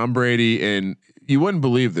for Tom Brady, and you wouldn't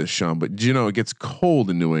believe this, Sean, but it gets cold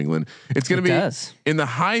in New England. It's going to be in the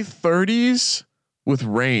high 30s with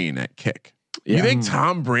rain at kick. Yeah. You think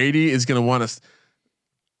Tom Brady is going to want to?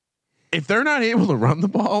 If they're not able to run the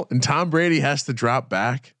ball and Tom Brady has to drop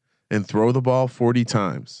back and throw the ball 40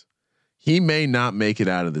 times, he may not make it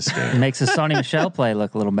out of this game. It makes the Sonny Michel play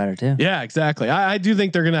look a little better too. Yeah, exactly. I do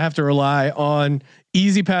think they're going to have to rely on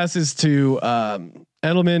easy passes to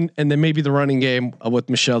Edelman and then maybe the running game with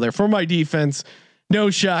Michel there. For my defense, no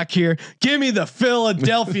shock here. Give me the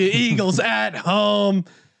Philadelphia Eagles at home.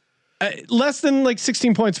 Less than like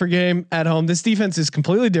 16 points per game at home. This defense is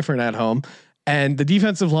completely different at home. And the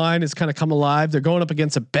defensive line has kind of come alive. They're going up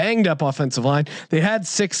against a banged up offensive line. They had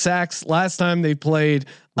 6 sacks last time they played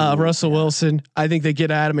Russell Wilson. I think they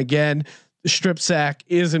get at him again. The strip sack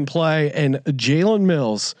is in play, and Jalen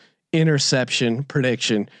Mills interception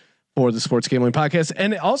prediction for the Sports Gambling Podcast.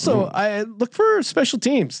 And also, I look for special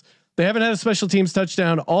teams. They haven't had a special teams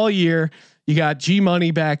touchdown all year. You got G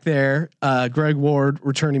Money back there. Greg Ward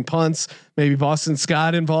returning punts. Maybe Boston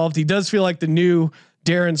Scott involved. He does feel like the new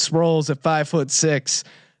Darren Sproles at 5'6".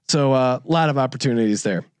 So a lot of opportunities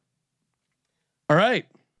there. All right.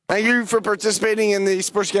 Thank you for participating in the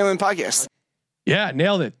Sports Gambling Podcast. Yeah,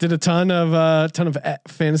 nailed it. Did a ton of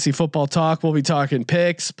fantasy football talk. We'll be talking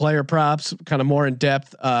picks, player props, kind of more in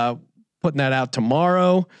depth. Putting that out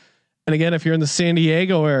tomorrow. And again, if you're in the San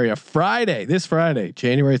Diego area, this Friday,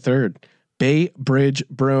 January 3rd, Bay Bridge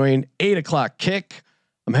Brewing, 8:00 kick.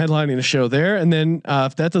 I'm headlining a show there. And then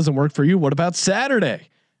if that doesn't work for you, what about Saturday?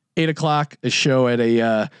 8:00, a show at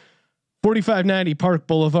a 4590 Park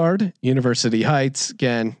Boulevard, University Heights.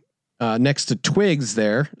 Again, next to Twigs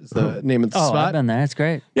there is the name of the spot. I've been there. It's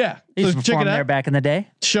great. Yeah. So check it out there back in the day.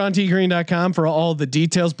 SeanTGreen.com for all the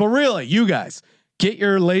details. But really, you guys, get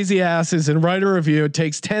your lazy asses and write a review. It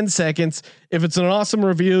takes 10 seconds. If it's an awesome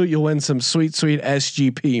review, you'll win some sweet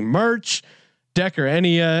SGP merch. Decker,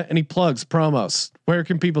 any plugs, promos? Where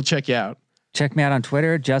can people check you out? Check me out on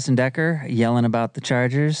Twitter, Justin Decker, yelling about the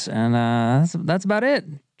Chargers, and that's about it.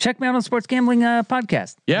 Check me out on Sports Gambling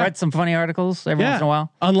Podcast. Yeah, write some funny articles every once in a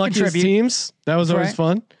while. Unluckiest teams, that was always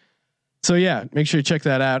fun. So yeah, make sure you check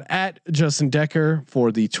that out at Justin Decker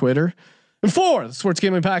for the Twitter. And for the Sports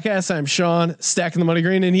Gambling Podcast, I'm Sean, stacking the money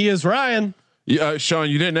green, and he is Ryan. Yeah, Sean,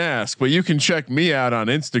 you didn't ask, but you can check me out on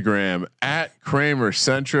Instagram at Kramer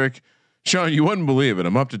Centric. Sean, you wouldn't believe it.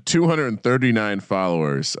 I'm up to 239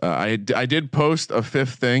 followers. I did post a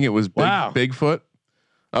 5th thing. It was Bigfoot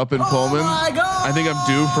up in Pullman. I think I'm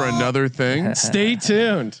due for another thing. Stay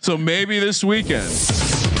tuned. So maybe this weekend.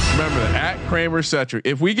 Remember that at Kramer Centric.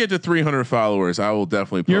 If we get to 300 followers, I will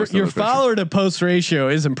definitely post. Your follower to post ratio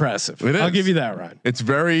is impressive. I'll give you that, Ryan. It's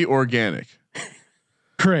very organic.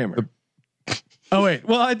 Kramer. Oh wait.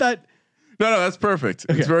 Well, I thought. No, that's perfect.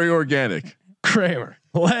 Okay. It's very organic. Kramer.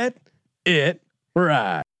 Let it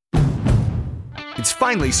ride. It's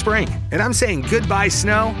finally spring, and I'm saying goodbye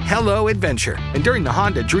snow, hello adventure. And during the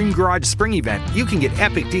Honda Dream Garage Spring Event, you can get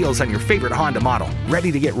epic deals on your favorite Honda model.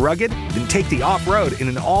 Ready to get rugged? Then take the off-road in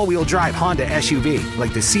an all-wheel drive Honda SUV,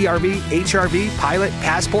 like the CRV, HRV, Pilot,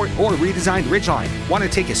 Passport, or redesigned Ridgeline. Want to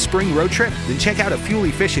take a spring road trip? Then check out a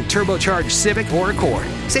fuel-efficient turbocharged Civic or Accord.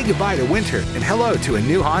 Say goodbye to winter and hello to a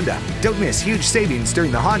new Honda. Don't miss huge savings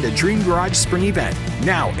during the Honda Dream Garage Spring Event.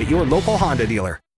 Now at your local Honda dealer.